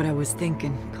don't know what I was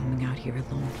thinking, coming out here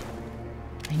alone.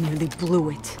 I nearly blew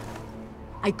it.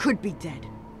 I could be dead.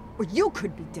 Or you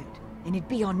could be dead. And it'd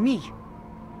be on me.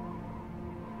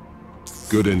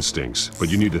 Good instincts, but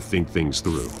you need to think things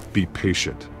through. Be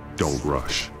patient. Don't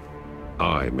rush.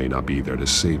 I may not be there to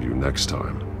save you next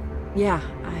time. Yeah,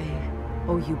 I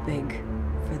owe you big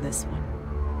for this one.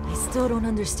 I still don't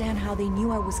understand how they knew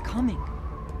I was coming.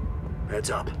 Heads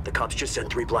up. The cops just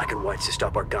sent 3 black and whites to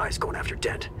stop our guys going after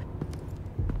Dent.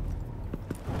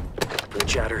 From the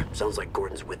chatter, sounds like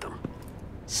Gordon's with them.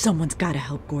 Someone's gotta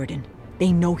help Gordon.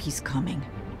 They know he's coming.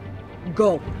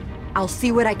 Go. I'll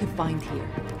see what I can find here.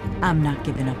 I'm not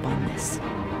giving up on this.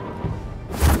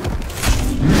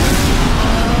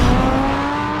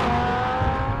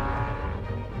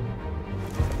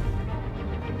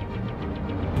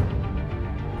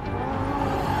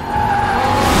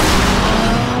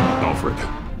 Alfred.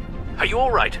 Are you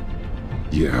alright?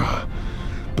 Yeah,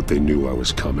 but they knew I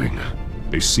was coming.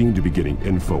 They seem to be getting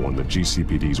info on the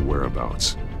GCPD's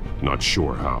whereabouts. Not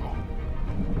sure how.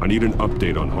 I need an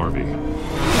update on Harvey.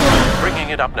 Bringing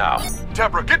it up now.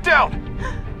 Deborah, get down!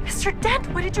 Mr. Dent,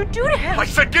 what did you do to him? I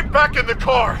said get back in the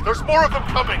car! There's more of them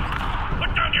coming!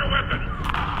 Put down your weapon!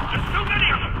 There's so many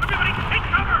of them! Everybody take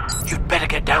cover! You'd better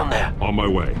get down there. On my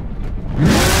way.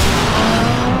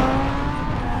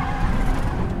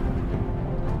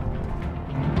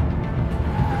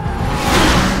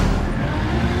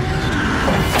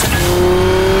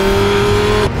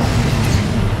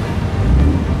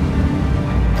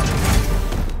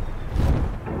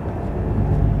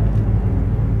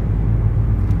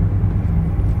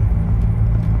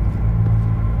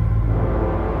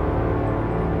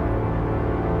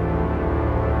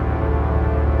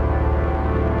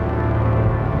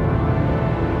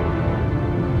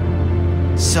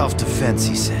 Self-defense,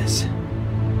 he says.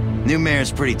 New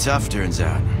mayor's pretty tough, turns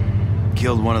out.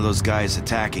 Killed one of those guys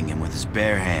attacking him with his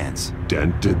bare hands.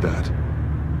 Dent did that?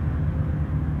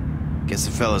 Guess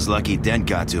the fella's lucky Dent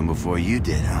got to him before you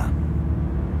did, huh?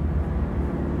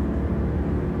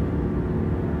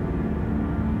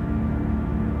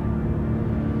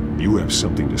 You have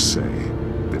something to say,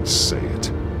 then say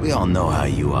it. We all know how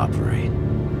you operate.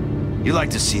 You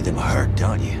like to see them hurt,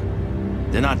 don't you?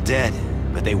 They're not dead,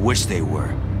 but they wish they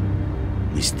were.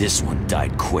 At least this one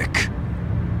died quick.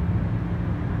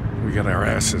 We got our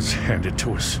asses handed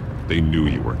to us. They knew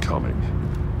you were coming.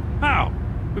 How?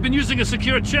 We've been using a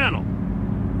secure channel.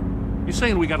 You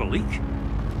saying we got a leak?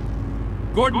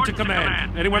 Gordon to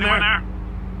command. Anyone there?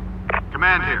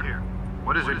 Command here.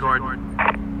 What is it, Gordon?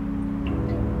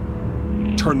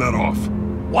 Turn that off.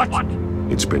 What?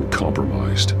 It's been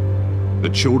compromised. The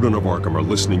children of Arkham are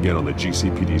listening in on the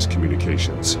GCPD's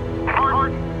communications.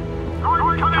 Gordon,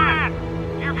 command!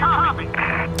 You copy?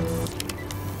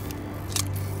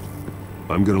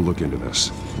 I'm gonna look into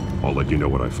this. I'll let you know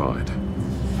what I find.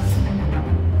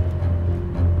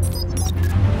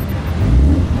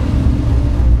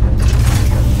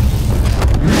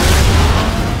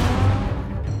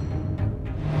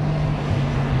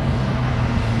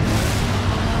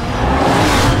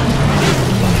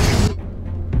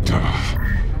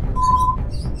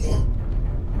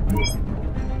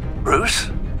 Bruce?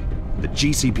 The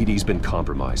GCPD's been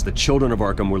compromised. The children of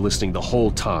Arkham were listening the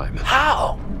whole time.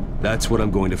 How? That's what I'm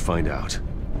going to find out.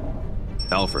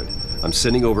 Alfred, I'm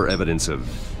sending over evidence of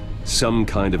some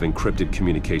kind of encrypted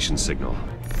communication signal.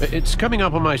 It's coming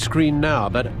up on my screen now,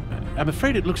 but I'm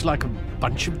afraid it looks like a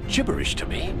bunch of gibberish to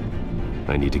me.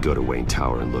 I need to go to Wayne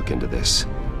Tower and look into this.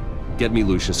 Get me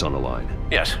Lucius on the line.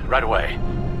 Yes, right away.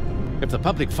 If the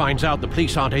public finds out the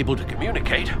police aren't able to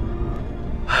communicate...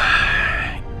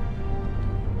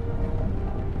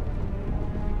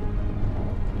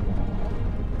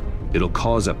 It'll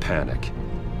cause a panic.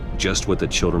 Just what the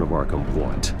children of Arkham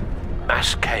want.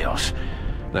 Mass chaos.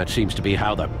 That seems to be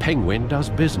how the Penguin does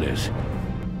business.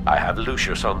 I have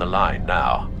Lucius on the line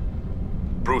now.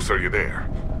 Bruce, are you there?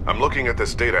 I'm looking at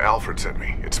this data Alfred sent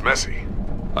me. It's messy.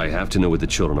 I have to know what the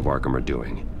children of Arkham are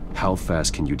doing. How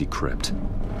fast can you decrypt?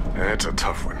 It's a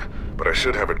tough one, but I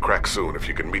should have it cracked soon if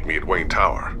you can meet me at Wayne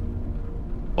Tower.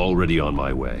 Already on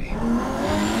my way.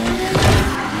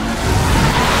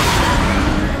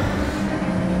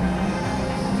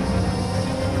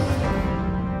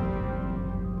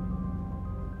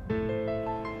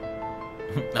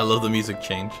 I love the music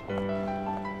change.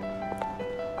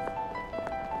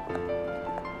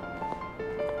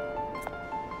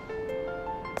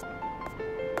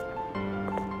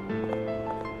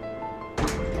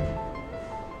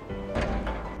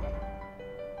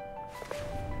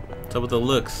 What's up with the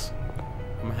looks?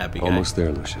 I'm a happy guy. Almost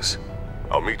there, Lucius.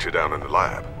 I'll meet you down in the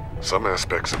lab. Some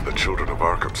aspects of the Children of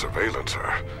Arkham surveillance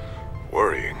are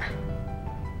worrying.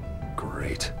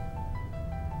 Great.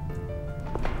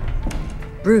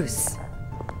 Bruce.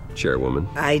 Chairwoman.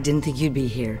 I didn't think you'd be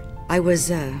here. I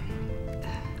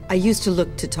used to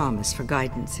look to Thomas for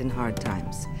guidance in hard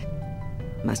times.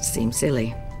 Must seem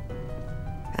silly.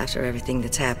 After everything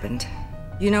that's happened.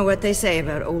 You know what they say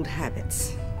about old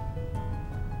habits.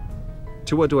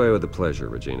 To what do I owe the pleasure,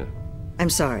 Regina? I'm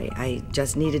sorry, I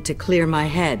just needed to clear my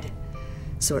head.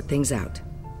 Sort things out.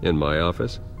 In my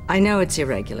office? I know it's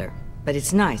irregular, but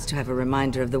it's nice to have a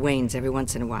reminder of the Waynes every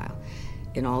once in a while.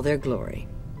 In all their glory.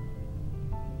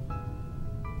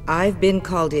 I've been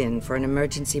called in for an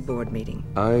emergency board meeting.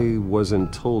 I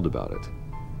wasn't told about it.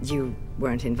 You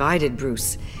weren't invited,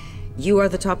 Bruce. You are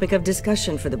the topic of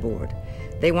discussion for the board.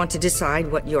 They want to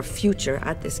decide what your future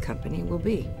at this company will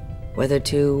be. Whether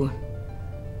to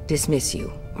dismiss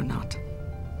you or not.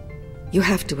 You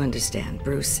have to understand,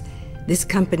 Bruce. This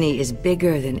company is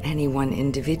bigger than any one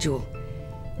individual.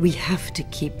 We have to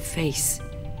keep face.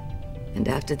 And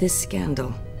after this scandal...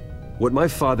 What my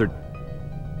father...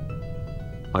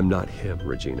 I'm not him,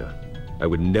 Regina. I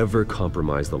would never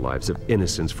compromise the lives of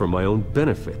innocents for my own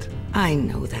benefit. I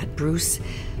know that, Bruce.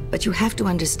 But you have to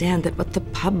understand that what the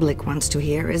public wants to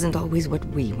hear isn't always what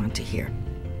we want to hear.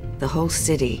 The whole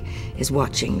city is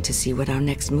watching to see what our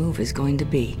next move is going to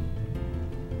be.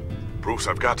 Bruce,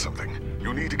 I've got something.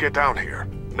 You need to get down here.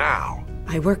 Now.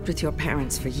 I worked with your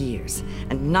parents for years,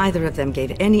 and neither of them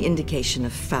gave any indication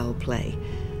of foul play.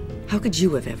 How could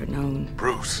you have ever known?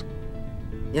 Bruce.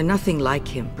 You're nothing like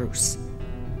him, Bruce.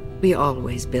 We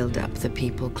always build up the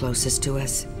people closest to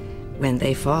us. When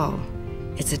they fall,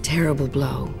 it's a terrible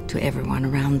blow to everyone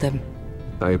around them.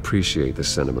 I appreciate the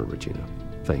sentiment, Regina.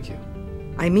 Thank you.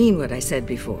 I mean what I said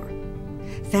before.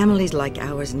 Families like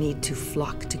ours need to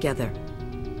flock together.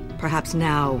 Perhaps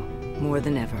now, more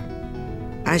than ever.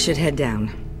 I should head down.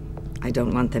 I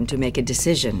don't want them to make a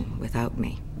decision without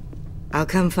me. I'll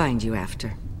come find you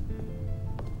after.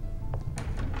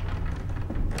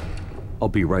 I'll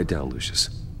be right down, Lucius.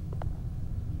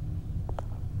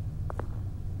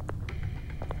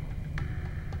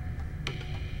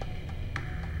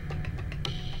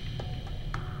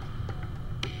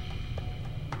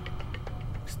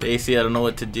 Stacy, I don't know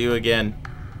what to do again.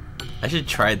 I should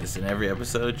try this in every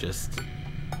episode, just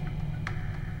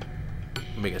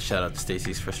make a shout out to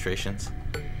Stacy's frustrations.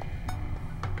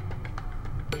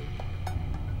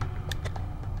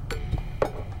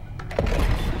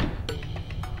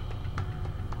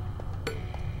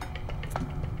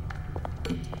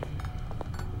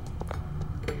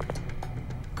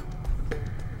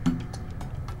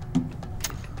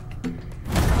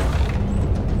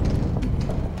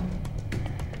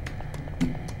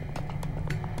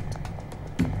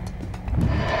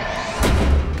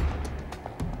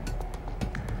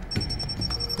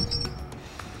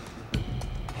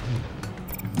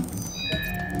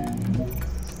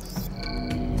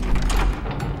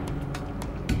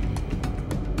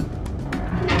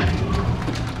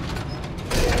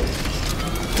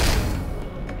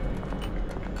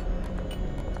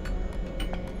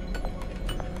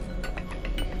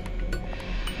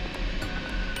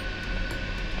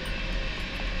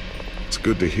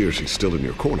 Good to hear she's still in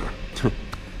your corner.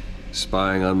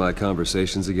 Spying on my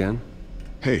conversations again?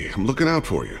 Hey, I'm looking out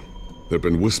for you. There've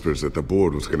been whispers that the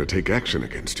board was gonna take action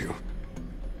against you.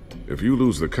 If you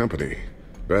lose the company,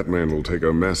 Batman will take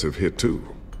a massive hit too.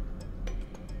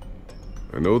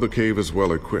 I know the cave is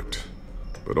well equipped,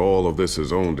 but all of this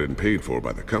is owned and paid for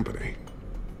by the company.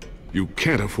 You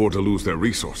can't afford to lose their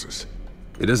resources.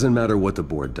 It doesn't matter what the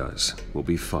board does. We'll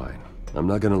be fine. I'm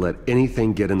not gonna let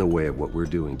anything get in the way of what we're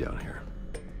doing down here.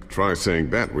 Try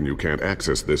saying that when you can't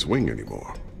access this wing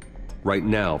anymore. Right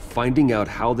now, finding out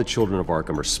how the Children of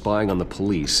Arkham are spying on the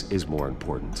police is more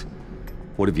important.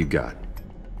 What have you got?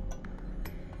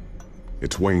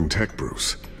 It's Wayne Tech,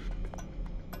 Bruce.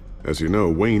 As you know,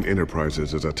 Wayne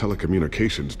Enterprises is a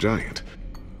telecommunications giant.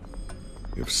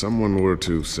 If someone were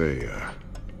to, say,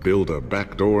 build a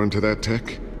backdoor into that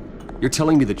tech... You're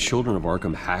telling me the Children of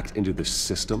Arkham hacked into this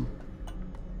system?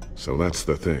 So that's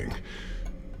the thing.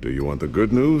 Do you want the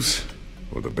good news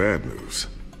or the bad news?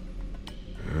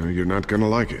 You're not gonna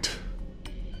like it.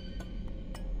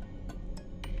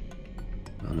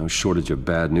 Well, no shortage of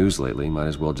bad news lately. Might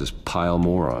as well just pile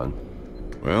more on.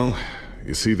 Well,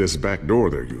 You see this back door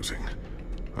they're using?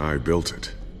 I built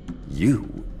it.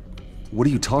 You? What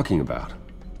are you talking about?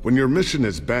 When your mission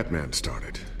as Batman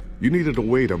started, you needed a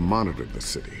way to monitor the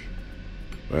city.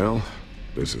 Well,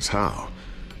 this is how.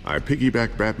 I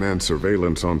piggybacked Batman's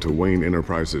surveillance onto Wayne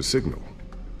Enterprises' signal.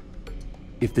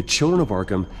 If the children of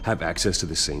Arkham have access to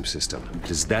the same system,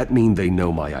 does that mean they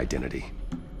know my identity?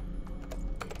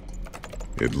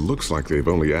 It looks like they've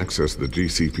only accessed the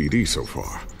GCPD so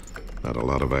far. Not a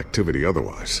lot of activity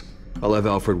otherwise. I'll have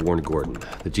Alfred warn Gordon.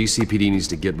 The GCPD needs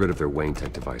to get rid of their Wayne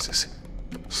Tech devices.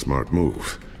 Smart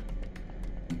move.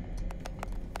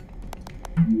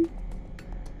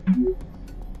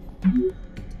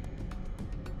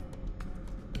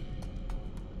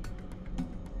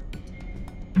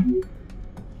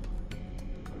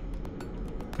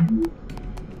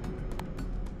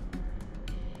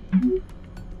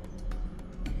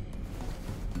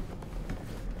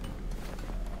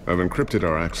 I've encrypted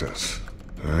our access.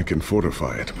 I can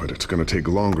fortify it, but it's gonna take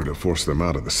longer to force them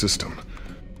out of the system.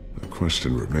 The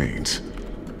question remains,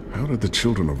 how did the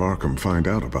children of Arkham find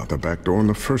out about the back door in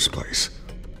the first place?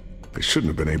 They shouldn't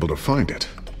have been able to find it.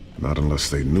 Not unless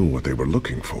they knew what they were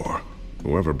looking for.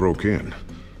 Whoever broke in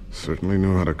certainly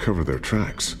knew how to cover their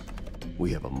tracks.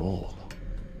 We have a mole.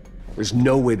 There's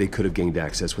no way they could have gained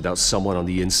access without someone on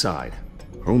the inside.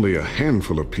 Only a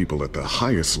handful of people at the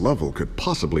highest level could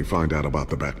possibly find out about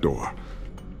the back door.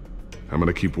 I'm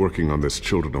gonna keep working on this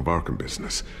Children of Arkham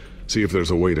business. See if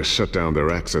there's a way to shut down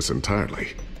their access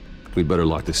entirely. We'd better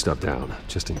lock this stuff down,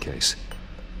 just in case.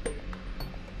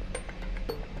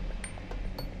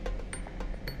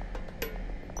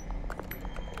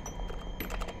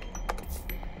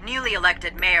 Newly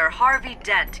elected Mayor Harvey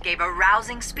Dent gave a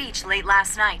rousing speech late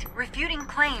last night, refuting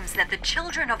claims that the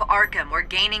children of Arkham were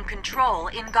gaining control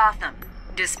in Gotham.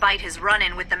 Despite his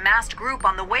run-in with the masked group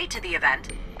on the way to the event,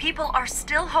 people are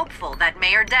still hopeful that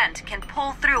Mayor Dent can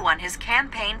pull through on his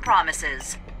campaign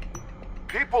promises.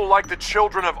 People like the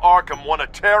children of Arkham want to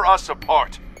tear us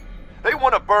apart. They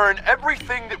want to burn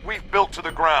everything that we've built to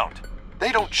the ground.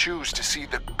 They don't choose to see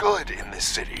the good in this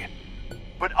city.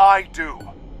 But I do.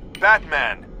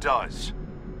 Batman does.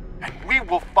 And we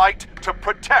will fight to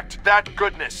protect that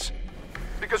goodness.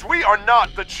 Because we are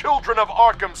not the children of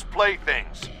Arkham's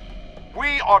playthings.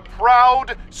 We are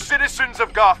proud citizens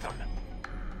of Gotham.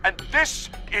 And this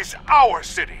is our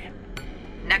city.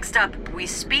 Next up, we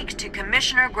speak to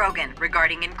Commissioner Grogan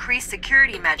regarding increased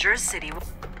security measures citywide.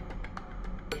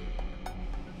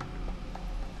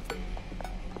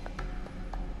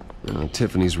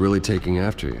 Tiffany's really taking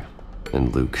after you.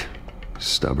 And Luke,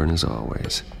 stubborn as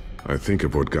always. I think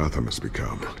of what Gotham has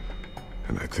become,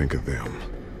 and I think of them.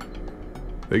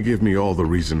 They give me all the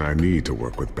reason I need to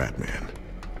work with Batman.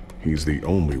 He's the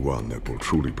only one that will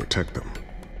truly protect them.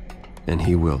 And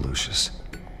he will, Lucius.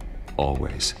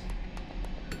 Always.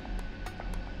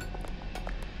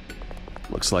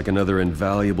 Looks like another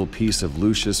invaluable piece of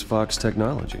Lucius Fox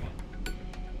technology.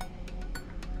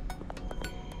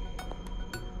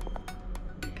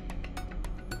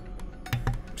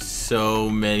 So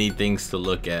many things to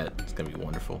look at. It's gonna be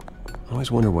wonderful. I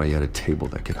always wonder why you had a table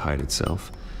that could hide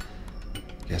itself.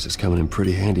 Guess it's coming in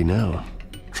pretty handy now.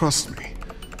 Trust me,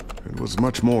 it was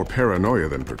much more paranoia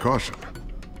than precaution.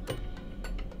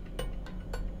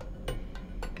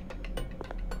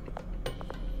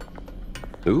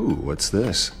 Ooh, what's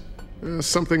this?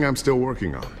 Something I'm still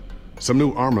working on. Some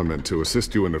new armament to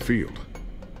assist you in the field.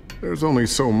 There's only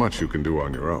so much you can do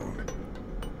on your own.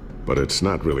 But it's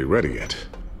not really ready yet.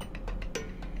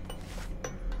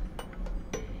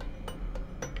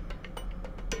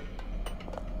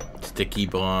 Sticky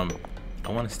bomb.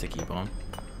 I want a sticky bomb.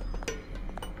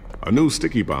 A new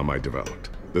sticky bomb I developed.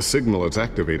 The signal is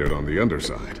activated on the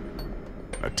underside.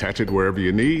 Attach it wherever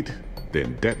you need,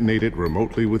 then detonate it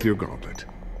remotely with your gauntlet.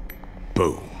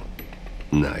 Boom.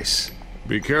 Nice.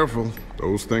 Be careful.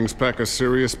 Those things pack a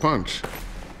serious punch.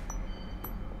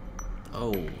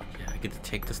 Oh, yeah, I get to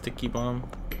take the sticky bomb.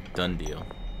 Done deal.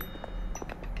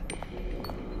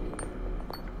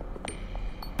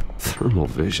 Thermal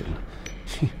vision.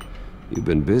 You've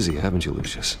been busy, haven't you,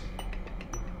 Lucius?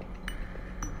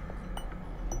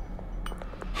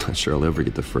 Not sure I'll ever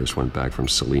get the first one back from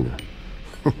Selina.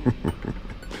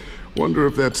 Wonder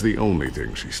if that's the only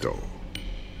thing she stole.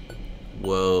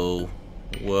 Whoa.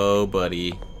 Whoa,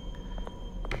 buddy.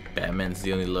 Batman's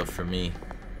the only love for me.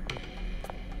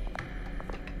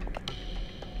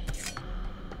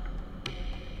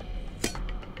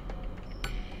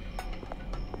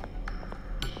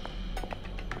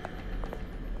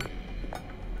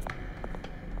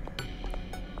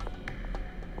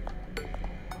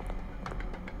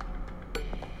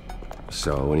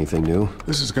 So, anything new?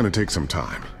 This is gonna take some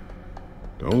time.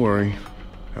 Don't worry.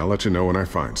 I'll let you know when I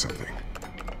find something.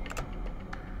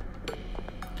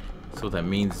 So that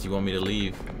means you want me to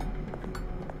leave?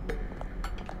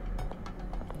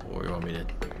 Or you want me to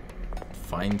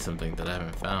find something that I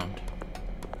haven't found?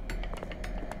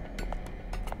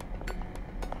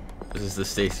 This is the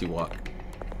Stacy walk.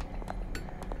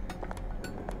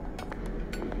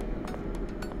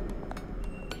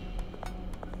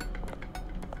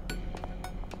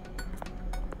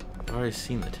 I've already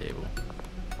seen the table.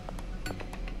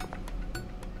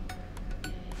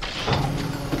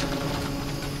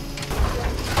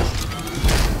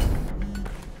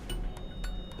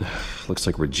 Looks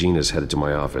like Regina's headed to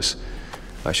my office.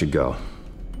 I should go.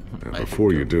 And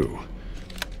before you do...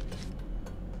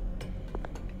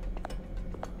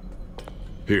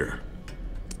 Here.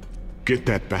 Get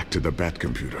that back to the Bat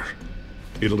computer.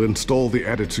 It'll install the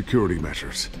added security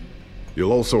measures.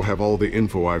 You'll also have all the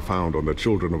info I found on the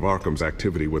Children of Arkham's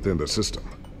activity within the system.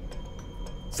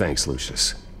 Thanks,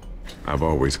 Lucius. I've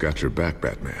always got your back,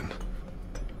 Batman.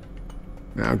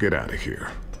 Now get out of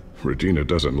here. Regina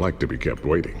doesn't like to be kept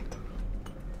waiting.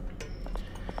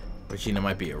 Regina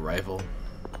might be a rival.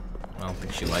 I don't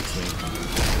think she likes me.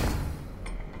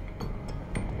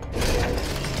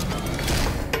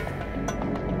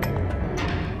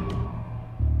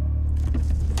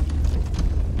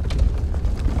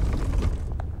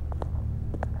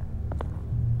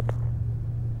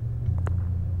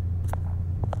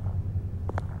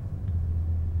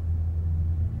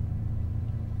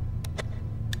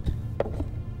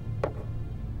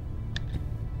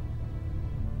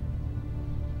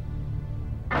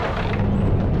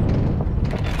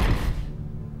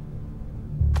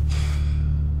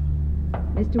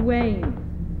 Mr. Wayne.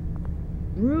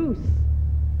 Bruce.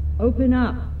 Open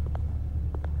up.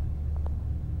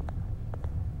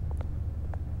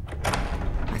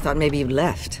 I thought maybe you'd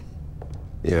left.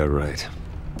 Yeah, right.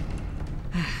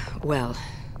 Well,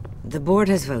 the board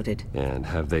has voted. And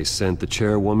have they sent the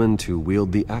chairwoman to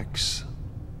wield the axe?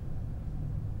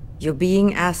 You're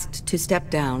being asked to step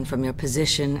down from your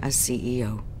position as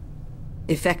CEO.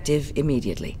 Effective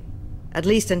immediately. At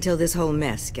least until this whole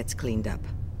mess gets cleaned up.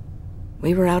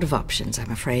 We were out of options,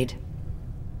 I'm afraid.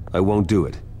 I won't do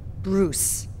it.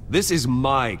 Bruce. This is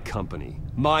my company.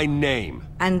 My name.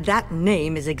 And that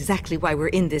name is exactly why we're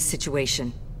in this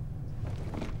situation.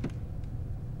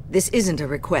 This isn't a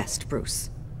request, Bruce.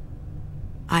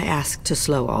 I asked to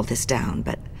slow all this down,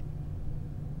 but...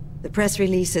 the press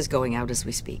release is going out as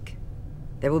we speak.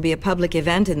 There will be a public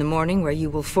event in the morning where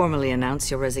you will formally announce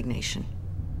your resignation.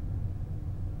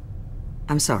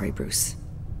 I'm sorry, Bruce.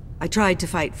 I tried to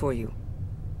fight for you.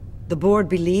 The board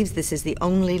believes this is the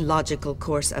only logical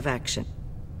course of action.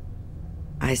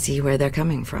 I see where they're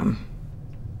coming from.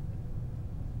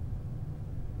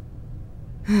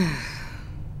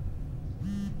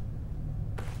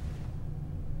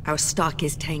 Our stock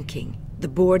is tanking. The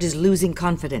board is losing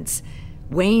confidence.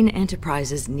 Wayne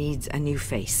Enterprises needs a new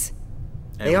face.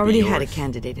 They already had a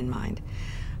candidate in mind.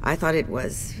 I thought it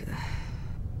was...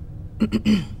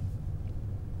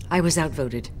 I was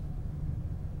outvoted.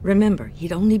 Remember,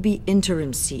 he'd only be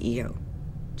interim CEO,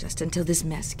 just until this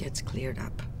mess gets cleared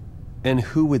up. And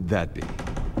who would that be?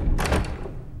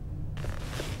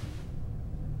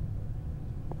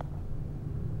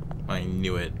 I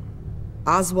knew it.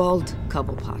 Oswald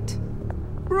Cobblepot.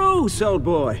 Bruce, old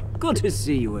boy. Good to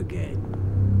see you again.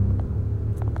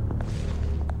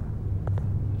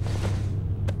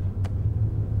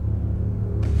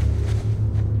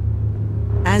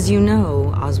 As you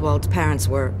know, Oswald's parents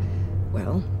were,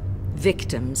 well,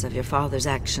 victims of your father's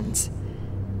actions.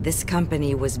 This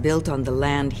company was built on the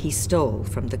land he stole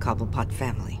from the Cobblepot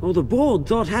family. Well, the board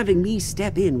thought having me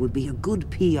step in would be a good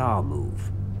PR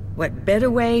move. What better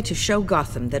way to show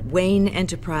Gotham that Wayne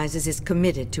Enterprises is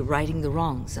committed to righting the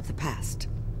wrongs of the past?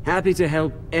 Happy to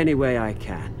help any way I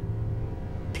can.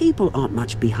 People aren't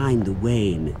much behind the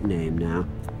Wayne name now.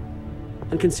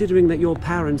 And considering that your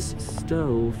parents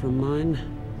stole from mine,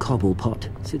 Cobblepot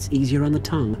sits easier on the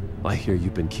tongue. I hear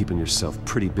you've been keeping yourself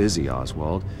pretty busy,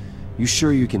 Oswald. You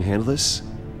sure you can handle this?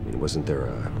 I mean, wasn't there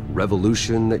a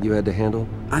revolution that you had to handle?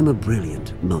 I'm a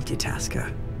brilliant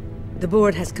multitasker. The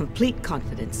board has complete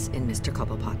confidence in Mr.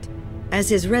 Cobblepot. As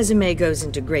his resume goes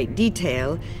into great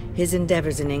detail, his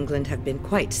endeavors in England have been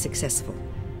quite successful.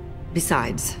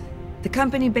 Besides, the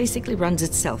company basically runs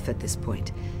itself at this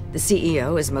point. The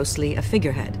CEO is mostly a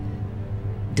figurehead.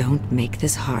 Don't make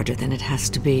this harder than it has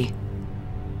to be.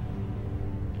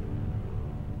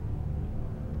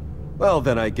 Well,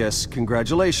 then I guess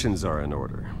congratulations are in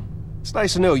order. It's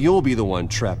nice to know you'll be the one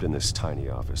trapped in this tiny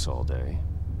office all day.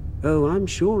 Oh, I'm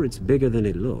sure it's bigger than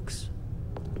it looks.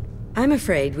 I'm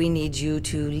afraid we need you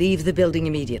to leave the building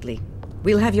immediately.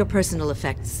 We'll have your personal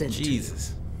effects sent to you.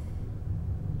 Jesus.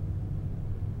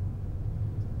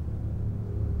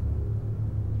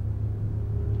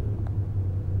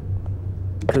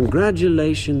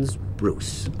 Congratulations,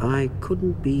 Bruce. I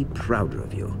couldn't be prouder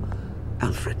of you.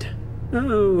 Alfred.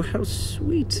 Oh, how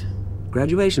sweet.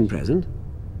 Graduation present?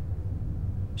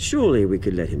 Surely we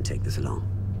could let him take this along.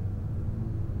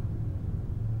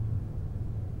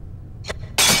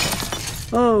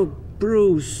 Oh,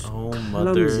 Bruce. Oh,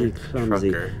 clumsy,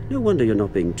 clumsy. trucker. No wonder you're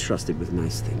not being trusted with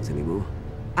nice things anymore.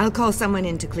 I'll call someone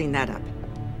in to clean that up.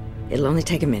 It'll only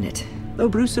take a minute. Oh,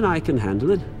 Bruce and I can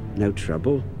handle it. No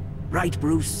trouble. Right,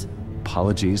 Bruce?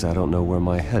 Apologies, I don't know where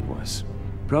my head was.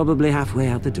 Probably halfway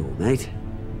out the door, mate.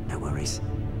 No worries.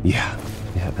 Yeah,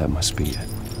 that must be it.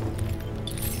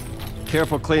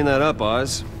 Careful clean that up,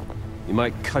 Oz. You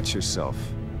might cut yourself.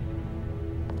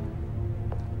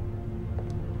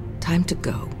 Time to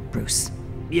go, Bruce.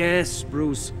 Yes,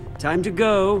 Bruce. Time to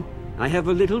go. I have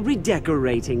a little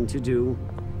redecorating to do.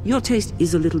 Your taste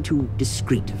is a little too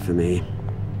discreet for me.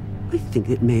 I think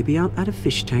that maybe I'll add a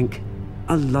fish tank.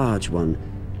 A large one.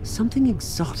 Something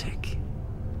exotic.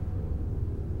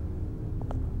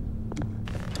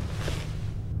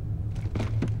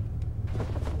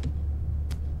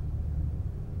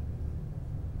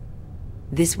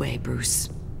 This way, Bruce.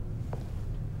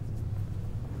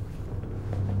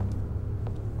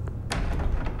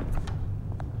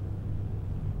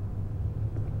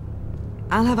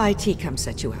 I'll have IT come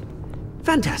set you up.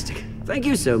 Fantastic. Thank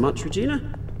you so much,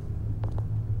 Regina.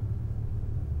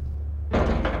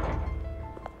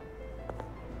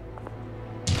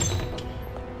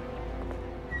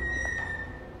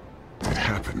 It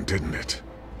happened, didn't it?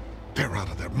 They're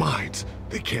out of their minds.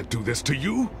 They can't do this to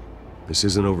you. This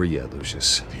isn't over yet,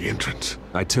 Lucius. The entrance.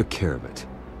 I took care of it.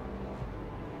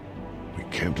 We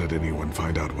can't let anyone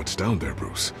find out what's down there,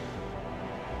 Bruce.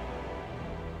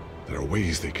 There are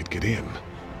ways they could get in.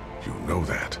 You know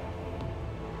that.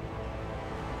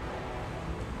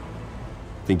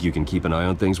 Think you can keep an eye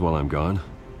on things while I'm gone?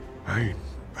 I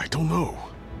don't know.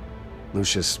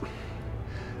 Lucius,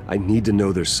 I need to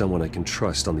know there's someone I can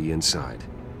trust on the inside.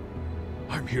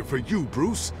 I'm here for you,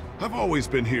 Bruce. I've always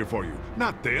been here for you,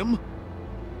 not them.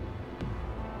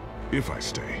 If I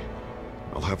stay,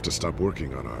 I'll have to stop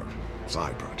working on our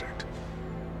side project.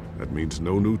 That means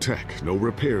no new tech, no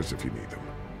repairs if you need them.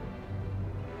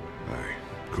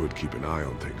 I could keep an eye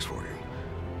on things for you.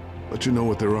 Let you know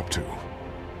what they're up to.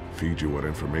 Feed you what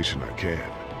information I can.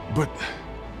 But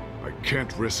I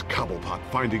can't risk Cobblepot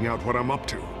finding out what I'm up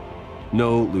to.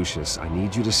 No, Lucius, I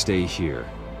need you to stay here.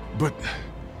 But...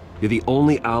 You're the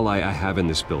only ally I have in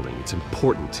this building. It's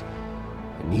important.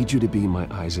 I need you to be my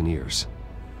eyes and ears.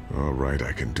 All right,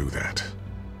 I can do that.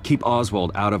 Keep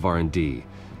Oswald out of R&D,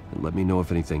 and let me know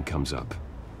if anything comes up.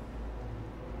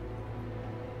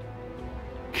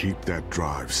 Keep that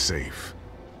drive safe.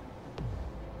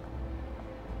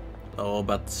 All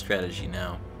about the strategy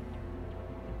now.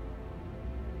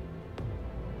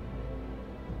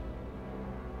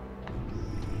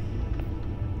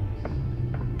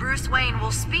 Bruce Wayne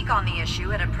will speak on the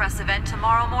issue at a press event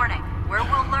tomorrow morning, where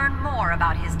we'll learn more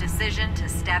about his decision to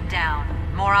step down.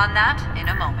 More on that in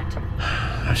a moment.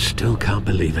 I still can't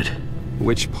believe it.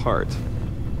 Which part?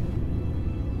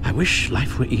 I wish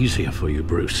life were easier for you,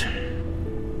 Bruce.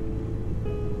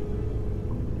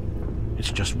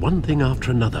 It's just one thing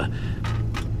after another.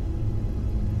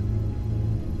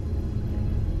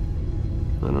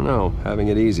 I don't know. Having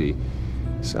it easy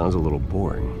sounds a little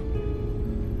boring.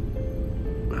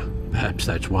 Perhaps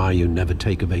that's why you never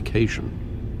take a vacation.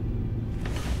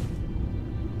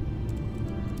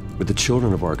 With the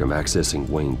children of Arkham accessing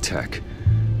Wayne Tech,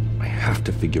 I have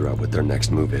to figure out what their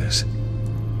next move is.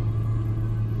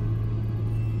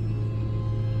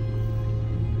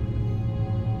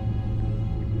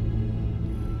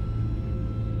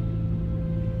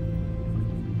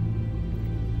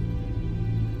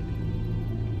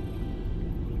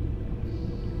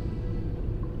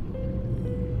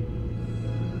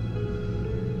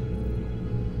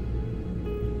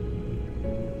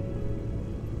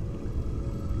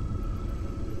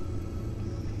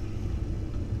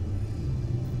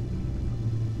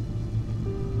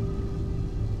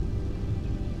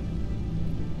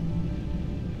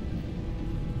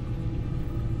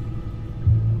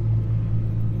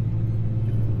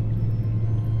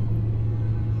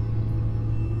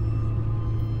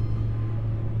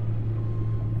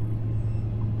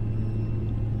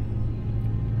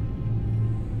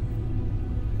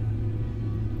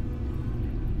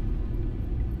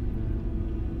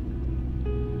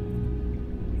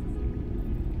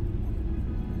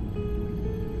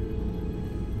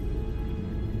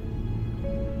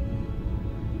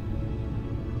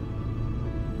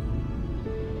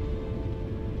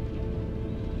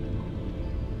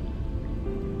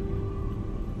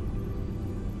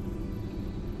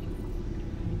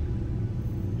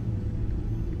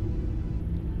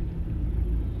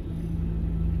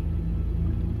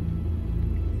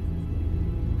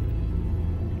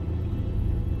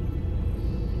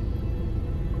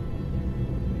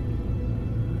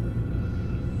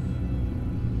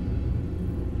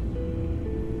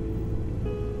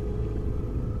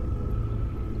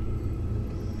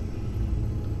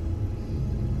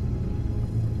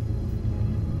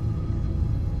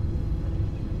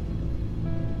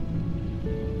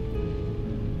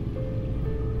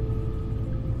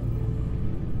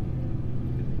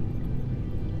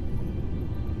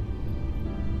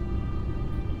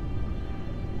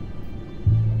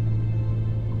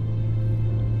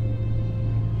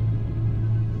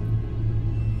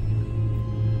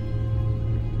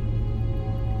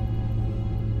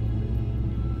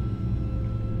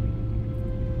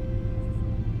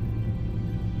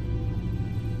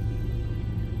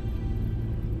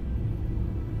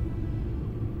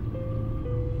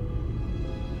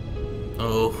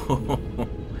 Oh,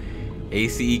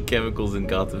 ACE chemicals in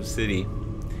Gotham City.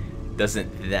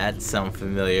 Doesn't that sound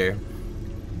familiar?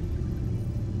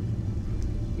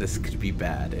 This could be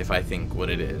bad if I think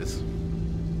what it is.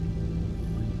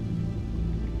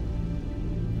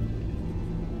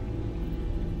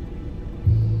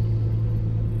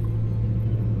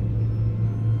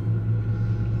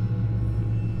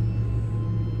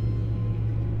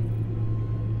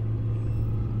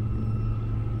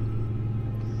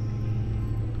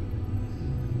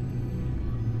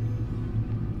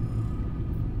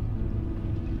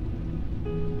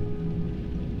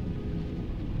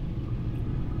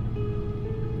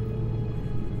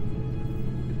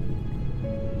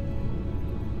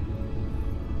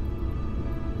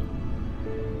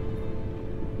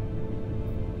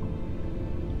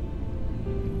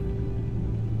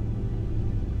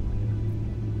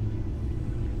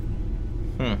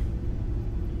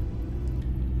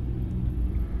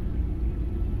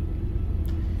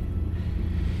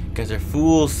 You guys are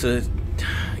fools to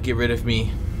get rid of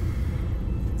me.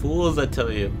 Fools, I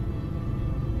tell you.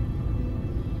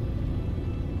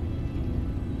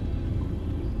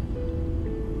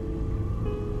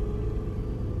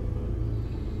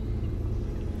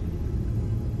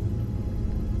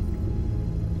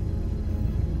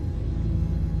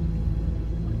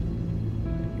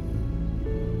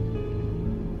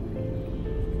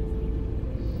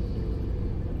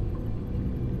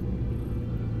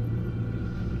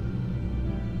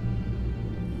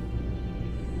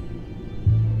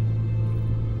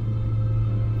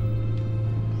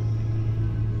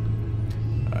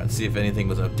 Let's see if anything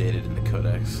was updated in the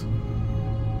codex.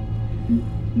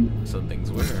 Some things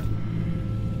were.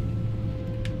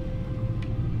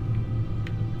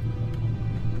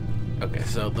 Okay,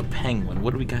 so the penguin.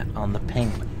 What do we got on the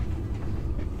penguin?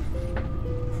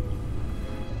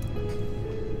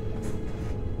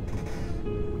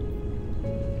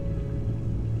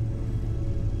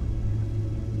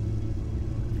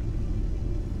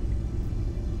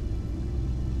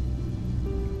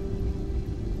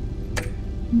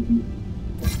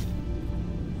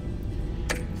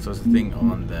 So it's a thing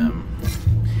on them.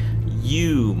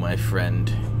 You, my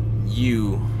friend,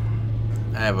 you.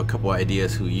 I have a couple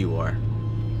ideas who you are,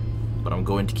 but I'm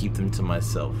going to keep them to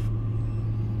myself.